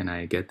 How can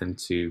I get them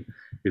to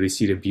really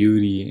see the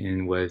beauty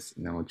in what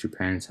true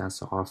parents has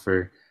to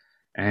offer?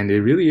 And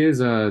it really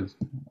is I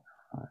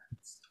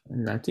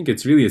think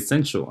it's really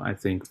essential. I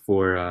think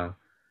for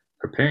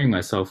preparing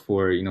myself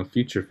for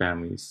future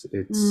families.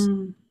 It's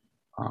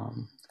of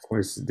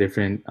course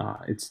different.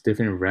 It's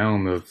different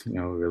realm of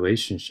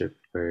relationship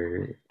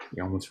where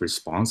you're almost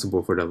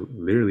responsible for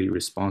literally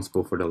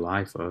responsible for the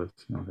life of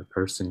the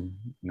person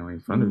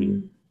in front of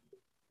you.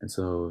 And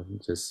so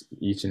just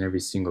each and every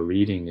single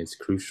reading is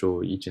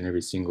crucial. Each and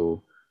every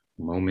single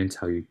moment,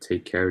 how you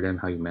take care of them,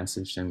 how you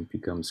message them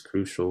becomes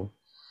crucial.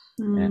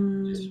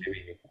 And it just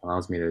really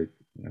allows me to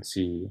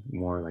see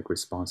more like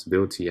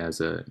responsibility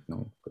as a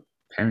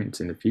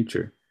parent in the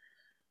future.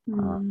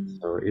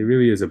 So it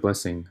really is a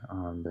blessing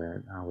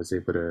that I was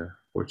able to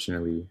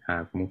fortunately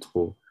have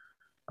multiple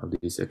of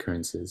these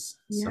occurrences.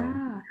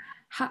 Yeah.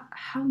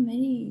 How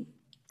many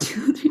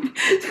children?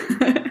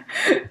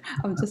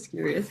 I'm just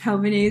curious. How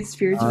many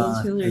spiritual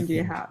children do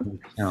you have?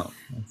 Count.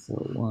 So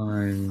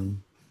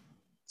 1,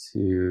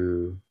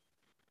 2,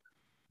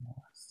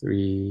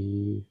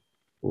 3,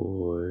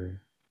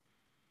 4.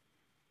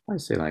 I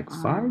say like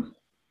 5.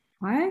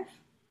 5?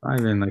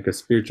 5 and like a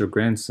spiritual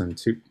grandson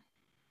too.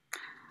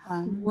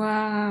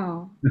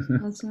 Wow,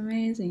 that's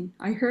amazing.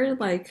 I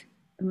heard like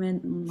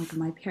when like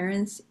my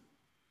parents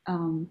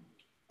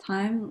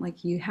time,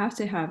 like you have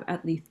to have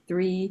at least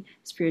 3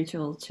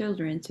 spiritual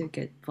children to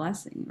get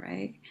blessing,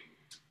 right?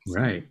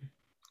 Right.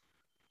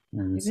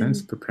 In a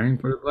sense, preparing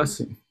for the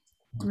blessing.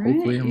 Right,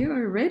 hopefully you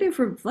are ready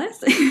for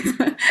blessing.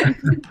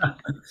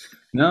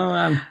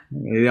 No,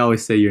 they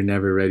always say you're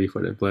never ready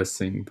for the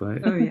blessing,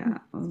 but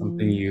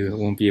something you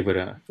won't be able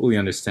to fully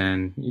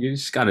understand. You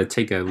just got to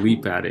take a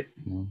leap at it.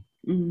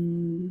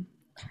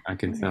 I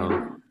can tell.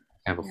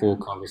 I have a whole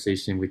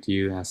conversation with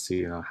you as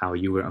to how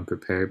you were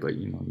unprepared, but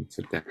you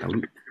took that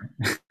leap.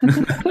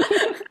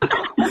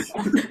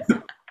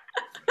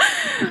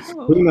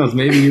 Who knows?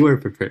 Maybe you were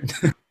prepared.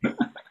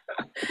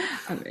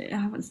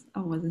 I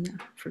wasn't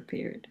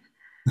prepared.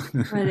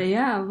 But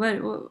I want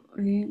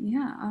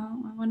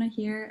to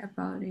hear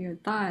about your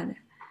thought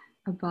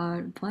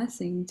about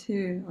blessing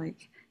too.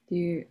 Like,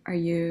 are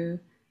you,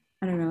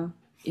 I don't know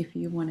if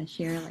you want to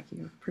share like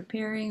you're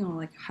preparing or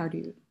like what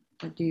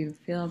do you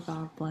feel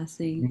about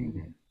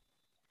blessing?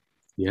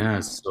 Yeah,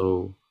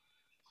 so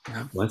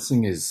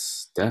blessing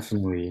is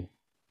definitely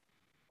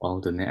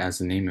as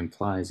the name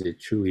implies, it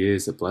truly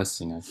is a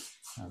blessing. I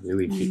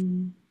really feel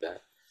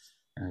that.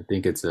 I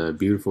think it's a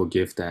beautiful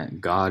gift that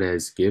God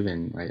has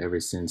given, right, ever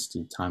since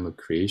the time of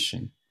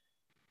creation.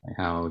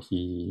 How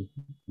he,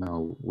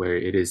 where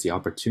it is the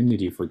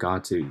opportunity for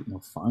God to,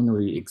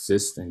 finally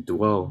exist and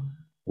dwell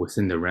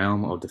within the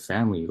realm of the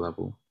family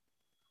level.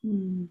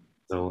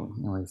 So,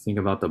 I think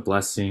about the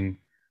blessing,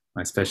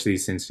 especially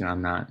since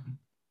I'm not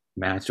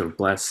matched or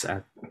blessed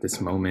at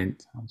this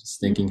moment. I'm just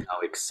thinking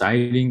how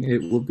exciting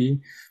it will be,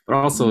 but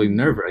also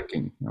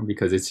nerve-wracking,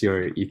 because it's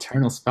your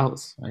eternal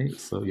spouse, right?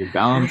 So you're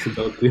bound to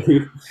go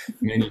through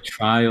many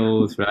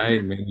trials,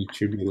 right? Many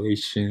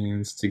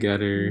tribulations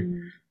together.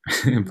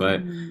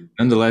 But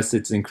nonetheless,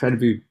 it's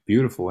incredibly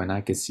beautiful, and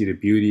I can see the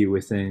beauty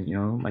within,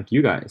 like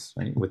you guys,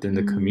 right, within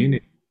the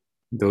community,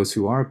 those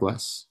who are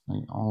blessed,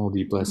 right? All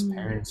the blessed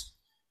parents,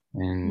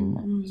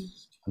 and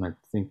I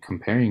think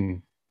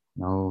comparing,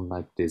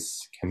 like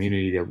this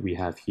community that we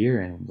have here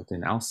and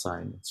within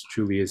outside, it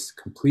truly is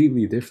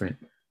completely different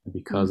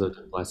because of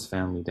the blessed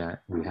family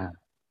that we have.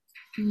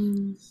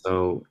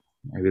 So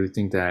I really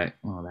think that,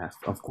 that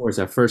of course,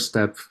 that first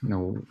step,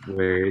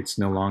 where it's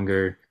no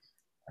longer,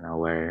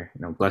 where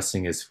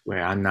blessing is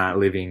where I'm not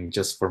living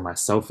just for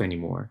myself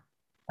anymore,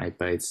 right?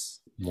 But it's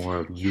more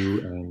of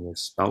you and your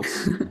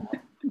spouse.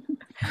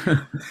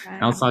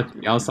 I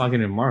was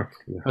talking to Mark,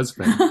 your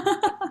husband.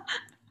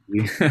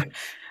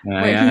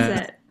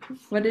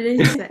 What did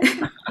he say?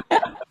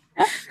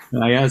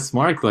 I asked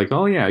Mark, like,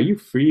 oh yeah, are you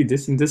free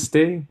this and this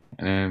day?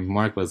 And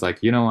Mark was like,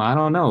 I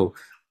don't know.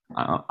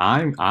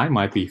 I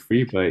might be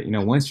free, but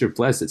once you're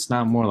blessed, it's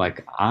not more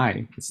like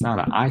it's not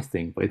an I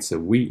thing, but it's a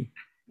we.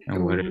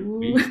 And what are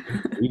we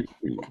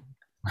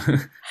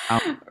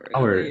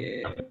our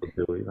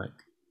ability, like.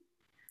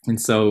 And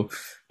so,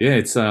 yeah,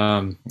 it's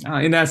in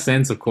that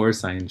sense, of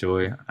course, I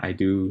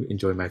do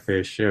enjoy my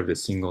fair share of the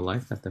single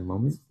life at the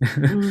moment. I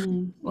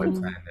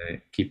plan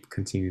to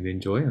continue to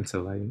enjoy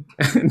until I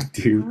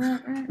do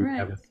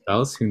have a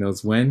spouse. Who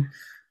knows when?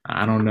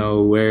 I don't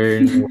know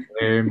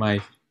where my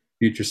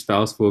future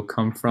spouse will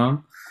come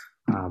from,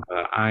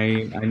 but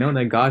I know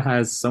that God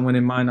has someone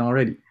in mind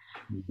already.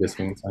 He just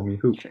won't tell me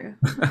who. True.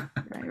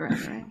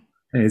 Right.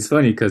 And it's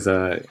funny because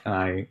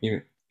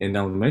in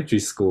elementary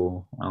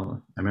school, I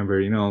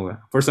remember,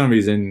 for some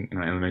reason,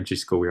 in elementary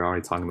school, we were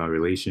already talking about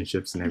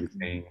relationships and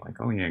everything,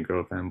 like, oh yeah,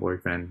 girlfriend,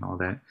 boyfriend, all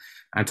that.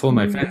 I told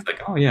my friends, like,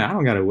 oh yeah, I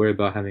don't got to worry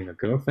about having a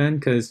girlfriend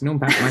because, my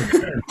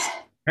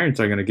parents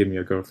are going to give me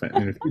a girlfriend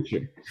in the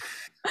future.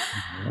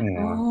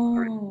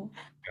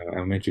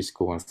 Elementary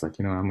school, I was like,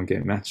 I'm going to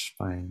get matched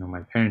by,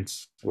 my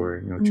parents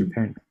or, true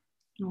parents.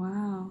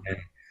 Wow. And,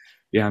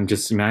 yeah, I'm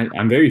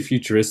very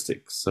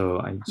futuristic,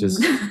 so I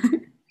just...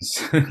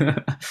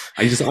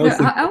 I just always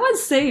I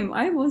was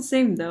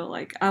same though.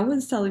 Like I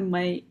was telling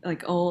my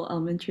all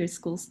elementary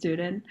school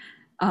student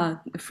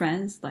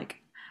friends,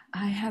 like,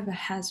 I have a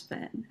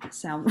husband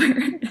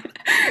somewhere.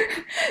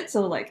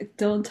 So like,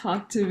 don't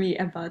talk to me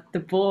about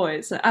the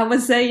boys. So I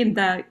was saying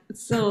that.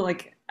 So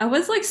like, I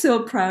was like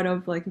so proud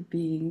of like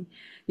being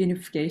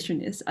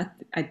unificationist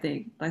I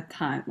think that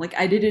time. Like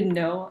I didn't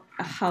know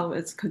how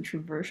it's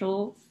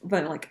controversial,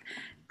 but like,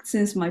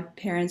 since my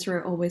parents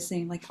were always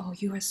saying like, oh,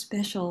 you are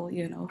special,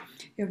 you're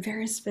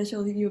very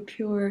special, you're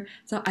pure,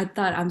 so I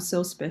thought I'm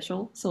so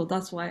special. So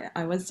that's why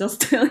I was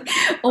just telling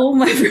all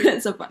my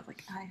friends about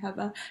like, I have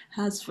a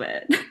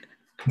husband.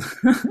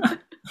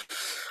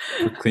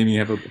 Claiming you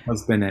have a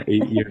husband at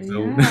 8 years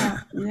old.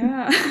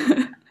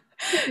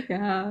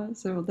 Yeah,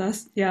 so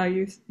that's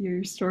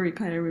your story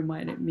kind of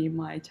reminded me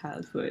my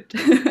childhood.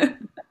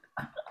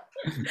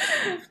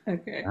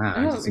 Okay.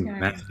 I'm just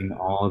imagining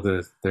all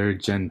the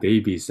third gen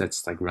babies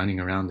that's like running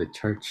around the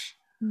church.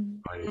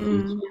 I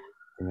think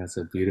that's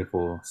a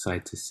beautiful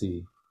sight to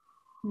see.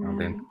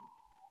 Them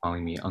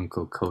calling me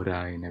Uncle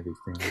Kodai and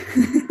everything.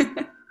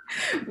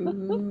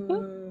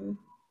 Ooh,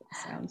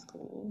 sounds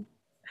cool.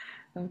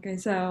 Okay,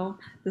 so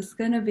this is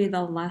gonna be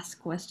the last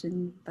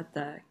question, but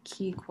the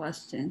key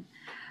question.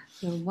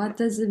 So, what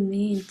does it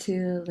mean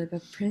to live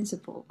a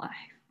principled life?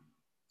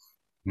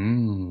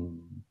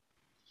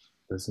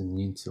 Does it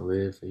mean to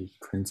live a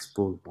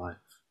principled life?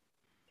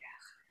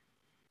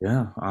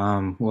 Yeah.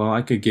 Well,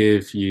 I could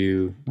give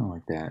you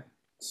like that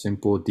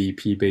simple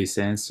DP based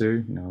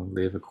answer.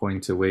 Live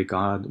according to the way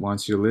God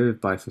wants you to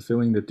live by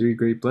fulfilling the 3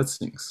 great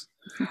blessings.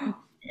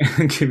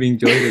 Giving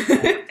joy to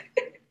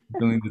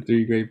fulfilling the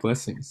 3 great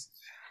blessings.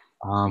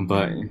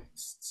 But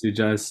to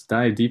just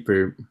dive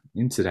deeper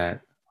into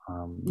that,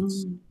 I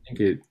think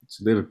to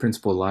live a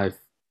principled life,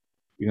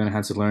 you're gonna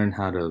have to learn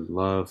how to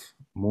love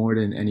more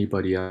than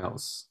anybody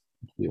else.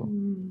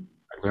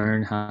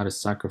 Learn how to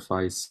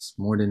sacrifice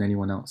more than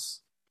anyone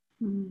else.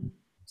 I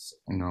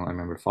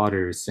remember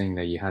Father was saying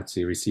that you had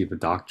to receive a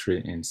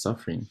doctorate in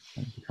suffering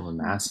and become a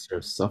master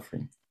of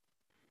suffering.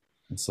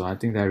 And so I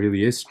think that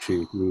really is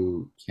true.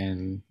 Who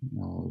can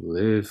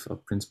live a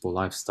principled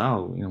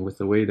lifestyle, with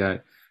the way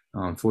that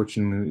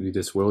unfortunately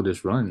this world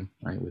is run,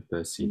 right? With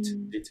the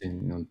Satan,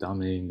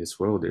 dominating this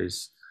world,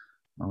 it's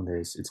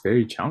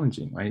very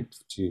challenging, right,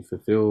 to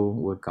fulfill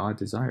what God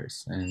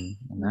desires, and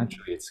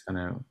naturally it's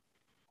gonna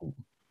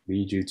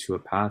lead you to a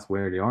path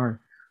where they are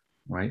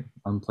right?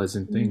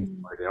 Unpleasant things,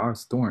 or there are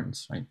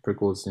thorns, right?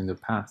 Prickles in the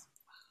path.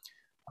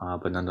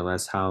 But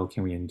nonetheless, how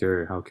can we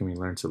endure? How can we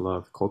learn to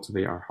love,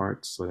 cultivate our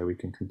hearts so that we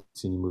can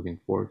continue moving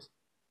forward?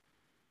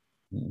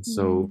 And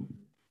so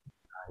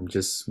I'm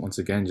just, once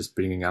again, just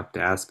bringing up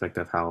the aspect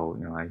of how,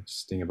 I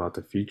just think about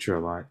the future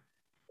a lot.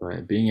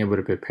 But being able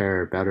to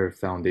prepare a better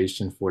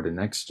foundation for the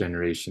next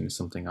generation is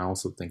something I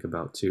also think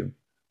about too.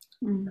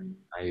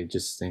 I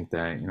just think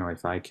that,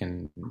 if I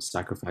can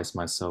sacrifice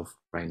myself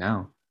right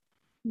now,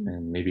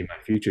 and maybe my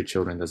future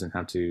children doesn't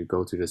have to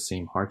go through the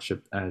same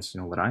hardship as,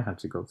 what I had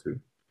to go through.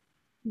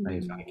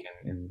 If I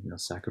can,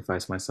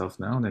 sacrifice myself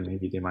now, then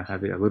maybe they might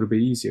have it a little bit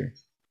easier,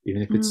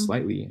 even if it's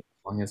slightly, as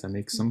long as I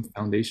make some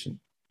foundation,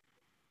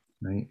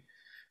 right?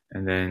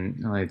 And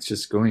then it's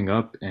just growing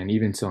up, and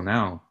even till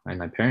now, and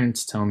my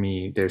parents tell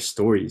me their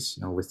stories,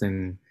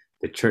 within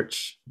the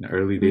church, in the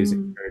early days of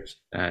church,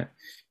 that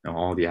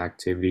all the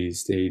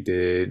activities they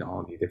did,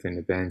 all the different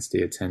events they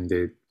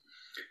attended,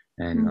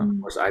 and of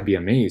course I'd be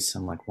amazed.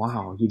 I'm like,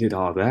 wow, you did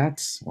all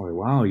that, or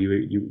wow,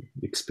 you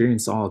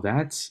experienced all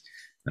that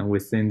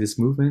within this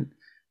movement,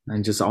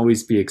 and just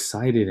always be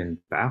excited and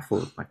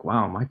baffled, like,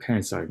 wow, my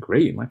parents are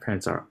great, my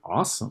parents are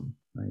awesome,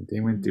 right?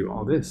 They went through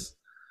all this.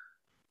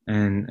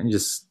 And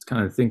just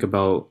kind of think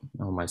about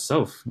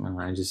myself.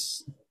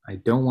 I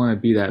don't want to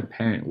be that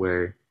parent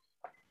where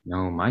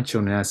my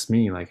children ask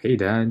me like, hey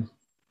dad,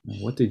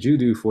 what did you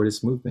do for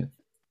this movement?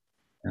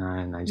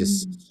 And I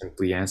just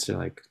simply answer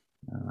like,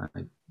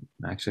 I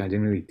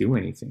didn't really do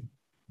anything.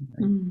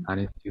 I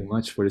didn't do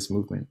much for this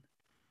movement.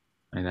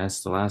 And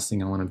that's the last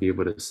thing I want to be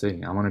able to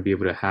say. I want to be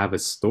able to have a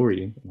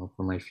story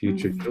for my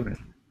future children.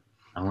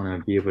 I want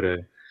to be able to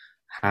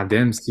have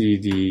them see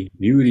the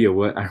beauty of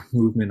what our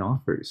movement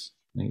offers.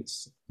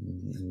 It's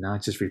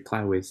not just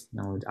reply with,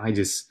 I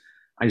just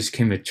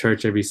came to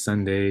church every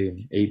Sunday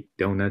and ate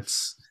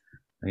donuts.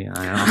 I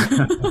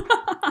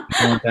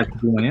don't want that to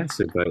be my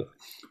answer, but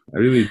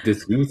really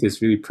this youth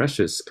is really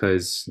precious,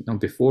 because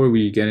before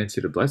we get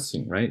into the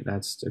blessing, right,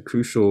 that's the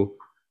crucial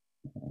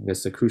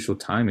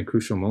time and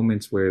crucial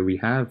moments where we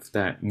have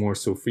that more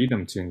so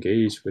freedom to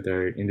engage with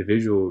our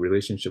individual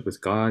relationship with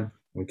God.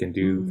 We can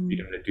do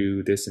freedom to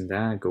do this and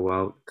that, go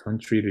out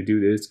country to do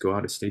this, go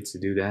out of states to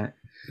do that.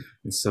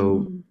 And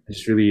so I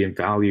just really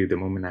value the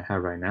moment I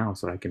have right now,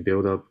 so I can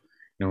build up,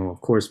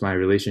 of course, my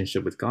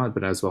relationship with God,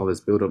 but as well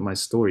as build up my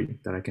story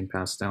that I can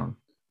pass down.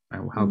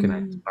 How can I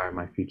inspire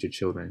my future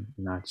children,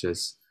 not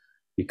just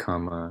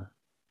become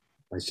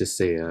let's just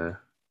say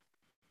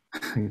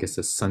I guess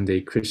a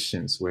Sunday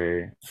Christians,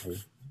 where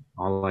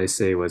all I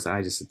say was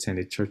I just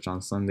attended church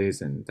on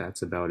Sundays and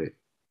that's about it.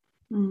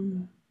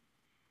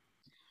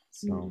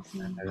 So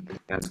I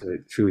think that's what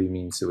it truly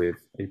means to live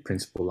a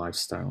principled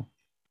lifestyle.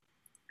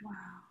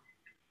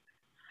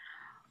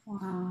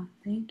 Wow,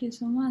 thank you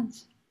so much.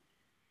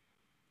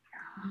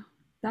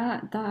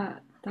 That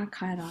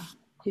kind of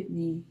hit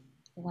me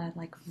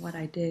like what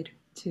I did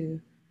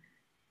to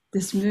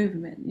this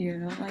movement,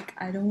 like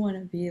I don't want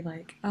to be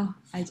like, oh,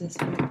 I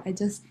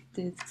just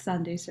did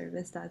Sunday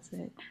service, that's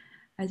it.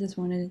 I just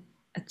want to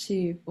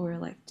achieve or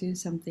like do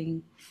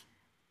something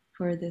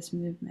for this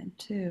movement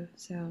too.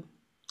 So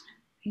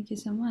thank you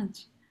so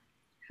much.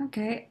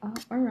 Okay,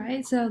 all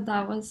right, so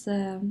that was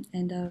the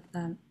end of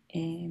the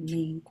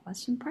main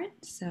question part.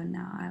 So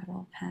now I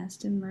will pass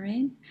to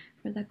Maureen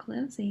for the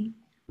closing.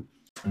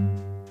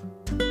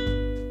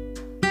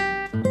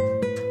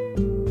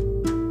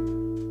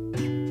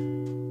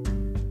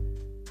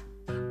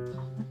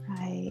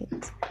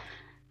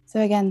 So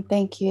again,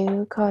 thank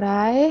you,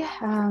 Kodai.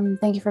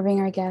 Thank you for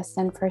being our guest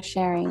and for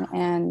sharing.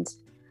 And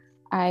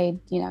I,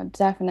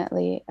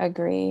 definitely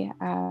agree.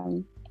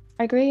 And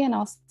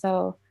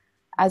also,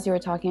 as you were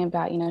talking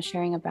about,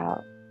 sharing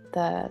about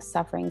the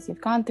sufferings you've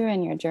gone through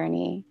and your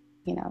journey,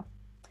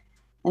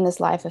 in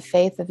this life of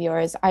faith of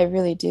yours, I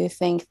really do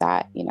think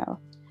that,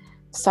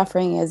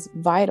 suffering is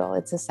vital.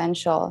 It's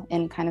essential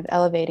in kind of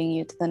elevating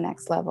you to the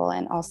next level,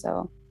 and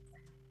also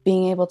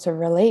being able to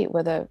relate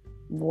with a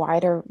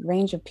wider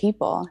range of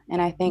people.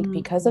 And I think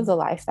because of the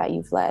life that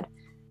you've led,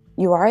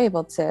 you are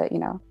able to,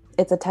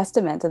 it's a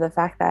testament to the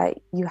fact that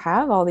you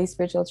have all these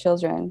spiritual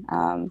children,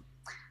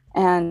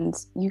 and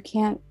you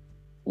can't,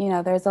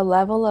 there's a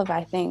level of,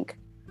 I think,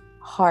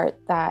 heart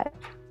that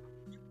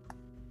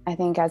I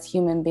think as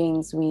human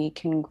beings we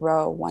can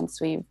grow once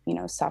we've,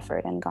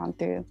 suffered and gone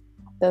through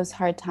those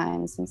hard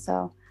times. And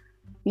so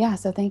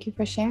so thank you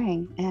for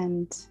sharing,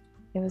 and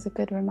it was a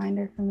good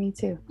reminder for me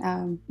too.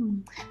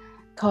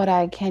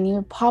 Kodai, can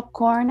you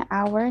popcorn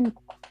our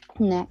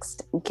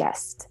next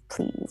guest,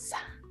 please?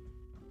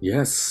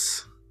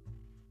 Yes.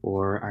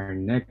 For our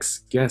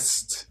next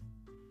guest,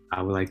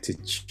 I would like to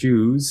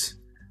choose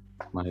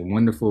my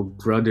wonderful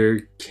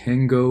brother,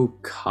 Kengo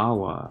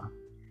Kawa.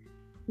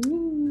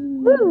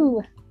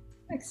 Woo!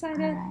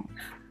 Excited.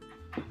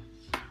 Right.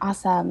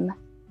 Awesome.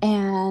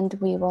 And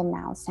we will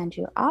now send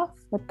you off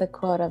with the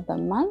quote of the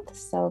month.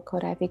 So,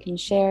 Kodai, if you can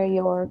share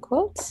your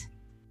quote.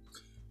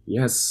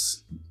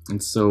 Yes.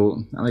 And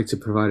so I like to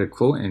provide a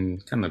quote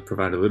and kind of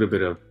provide a little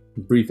bit of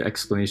brief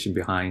explanation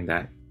behind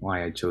that,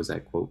 why I chose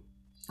that quote.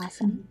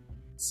 Awesome.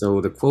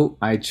 So the quote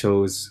I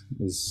chose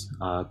is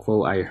a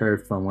quote I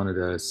heard from one of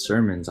the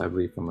sermons, I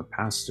believe, from a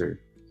pastor.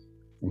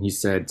 And he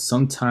said,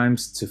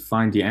 sometimes to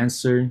find the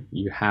answer,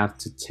 you have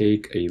to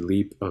take a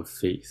leap of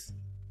faith.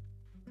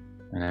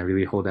 And I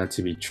really hold that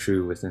to be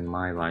true within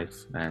my life.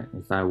 That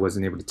if I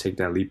wasn't able to take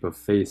that leap of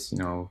faith,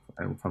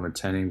 from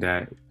attending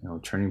that,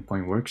 Turning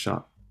Point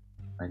workshop,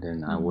 right,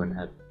 then I wouldn't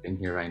have been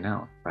here right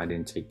now if I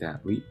didn't take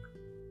that leap.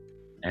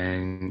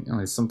 And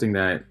it's something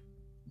that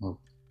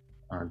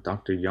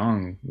Dr.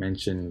 Young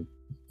mentioned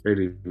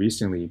fairly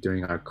recently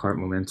during our CART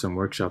Momentum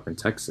workshop in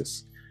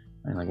Texas.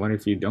 And like, what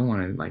if you don't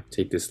want to like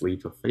take this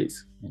leap of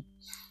faith? Right?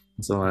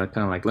 So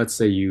kind of like, let's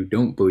say you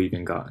don't believe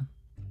in God,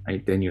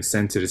 right? Then you're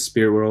sent to the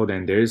spirit world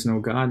and there is no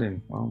God,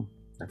 and well,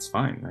 that's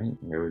fine, right?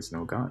 There is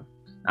no God.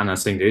 I'm not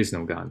saying there is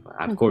no God, but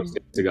of course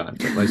there's a God.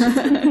 But let's just,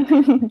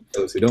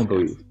 those who don't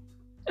believe,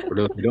 for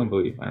those who don't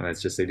believe,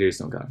 let's just say there is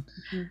no God.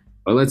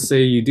 But let's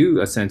say you do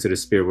ascend to the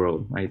spirit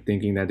world, right?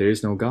 Thinking that there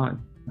is no God,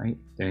 right?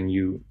 Then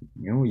you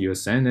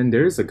ascend and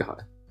there is a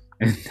God.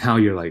 And now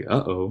you're like,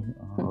 oh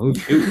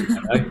shoot,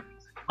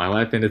 my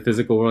life in the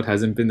physical world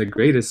hasn't been the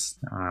greatest.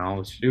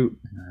 Oh shoot,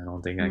 I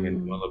don't think I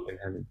can dwell up in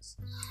heavens,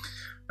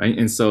 right?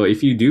 And so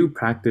if you do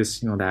practice,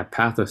 that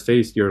path of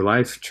faith, your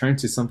life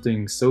turns to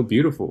something so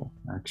beautiful,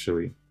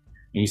 actually.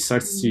 And you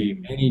start to see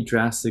many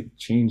drastic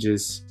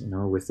changes,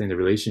 within the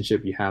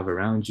relationship you have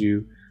around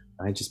you,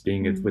 right? Just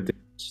being within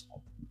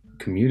a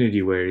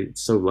community where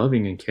it's so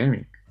loving and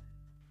caring.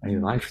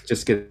 And life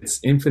just gets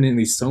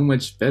infinitely so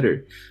much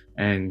better.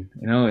 And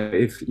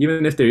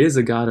even if there is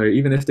a God, or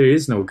even if there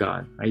is no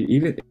God, right?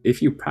 Even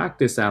if you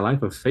practice that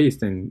life of faith,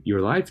 then your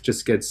life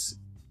just gets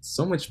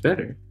so much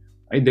better,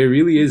 right? There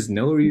really is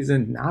no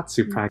reason not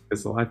to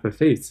practice a life of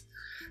faith.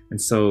 And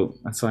so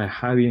that's why I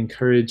highly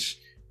encourage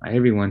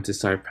everyone to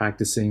start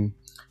practicing,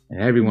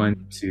 and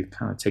everyone to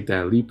kind of take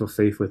that leap of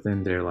faith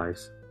within their life.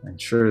 And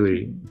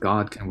surely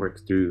God can work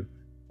through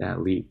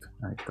that leap,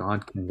 right?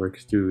 God can work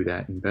through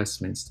that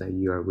investments that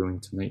you are willing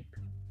to make.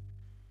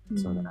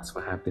 So that's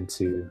what happened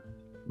to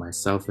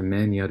myself and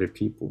many other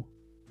people.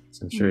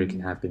 So I'm sure it can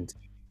happen to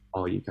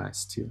all you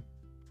guys too.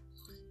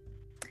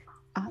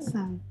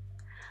 Awesome.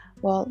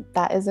 Well,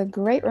 that is a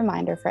great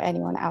reminder for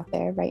anyone out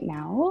there right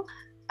now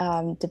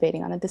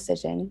debating on a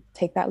decision.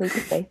 Take that leap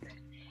of faith.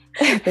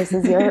 This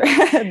is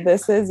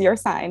your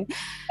sign.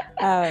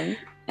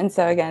 And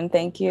so again,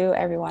 thank you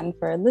everyone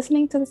for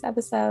listening to this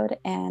episode,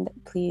 and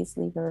please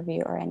leave a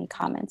review or any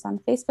comments on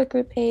Facebook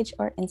group page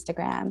or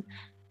Instagram.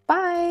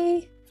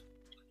 Bye.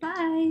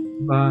 Bye.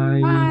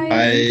 Bye. Bye. Thank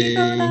you,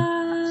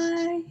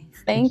 Kodai.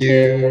 Thank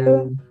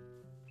you.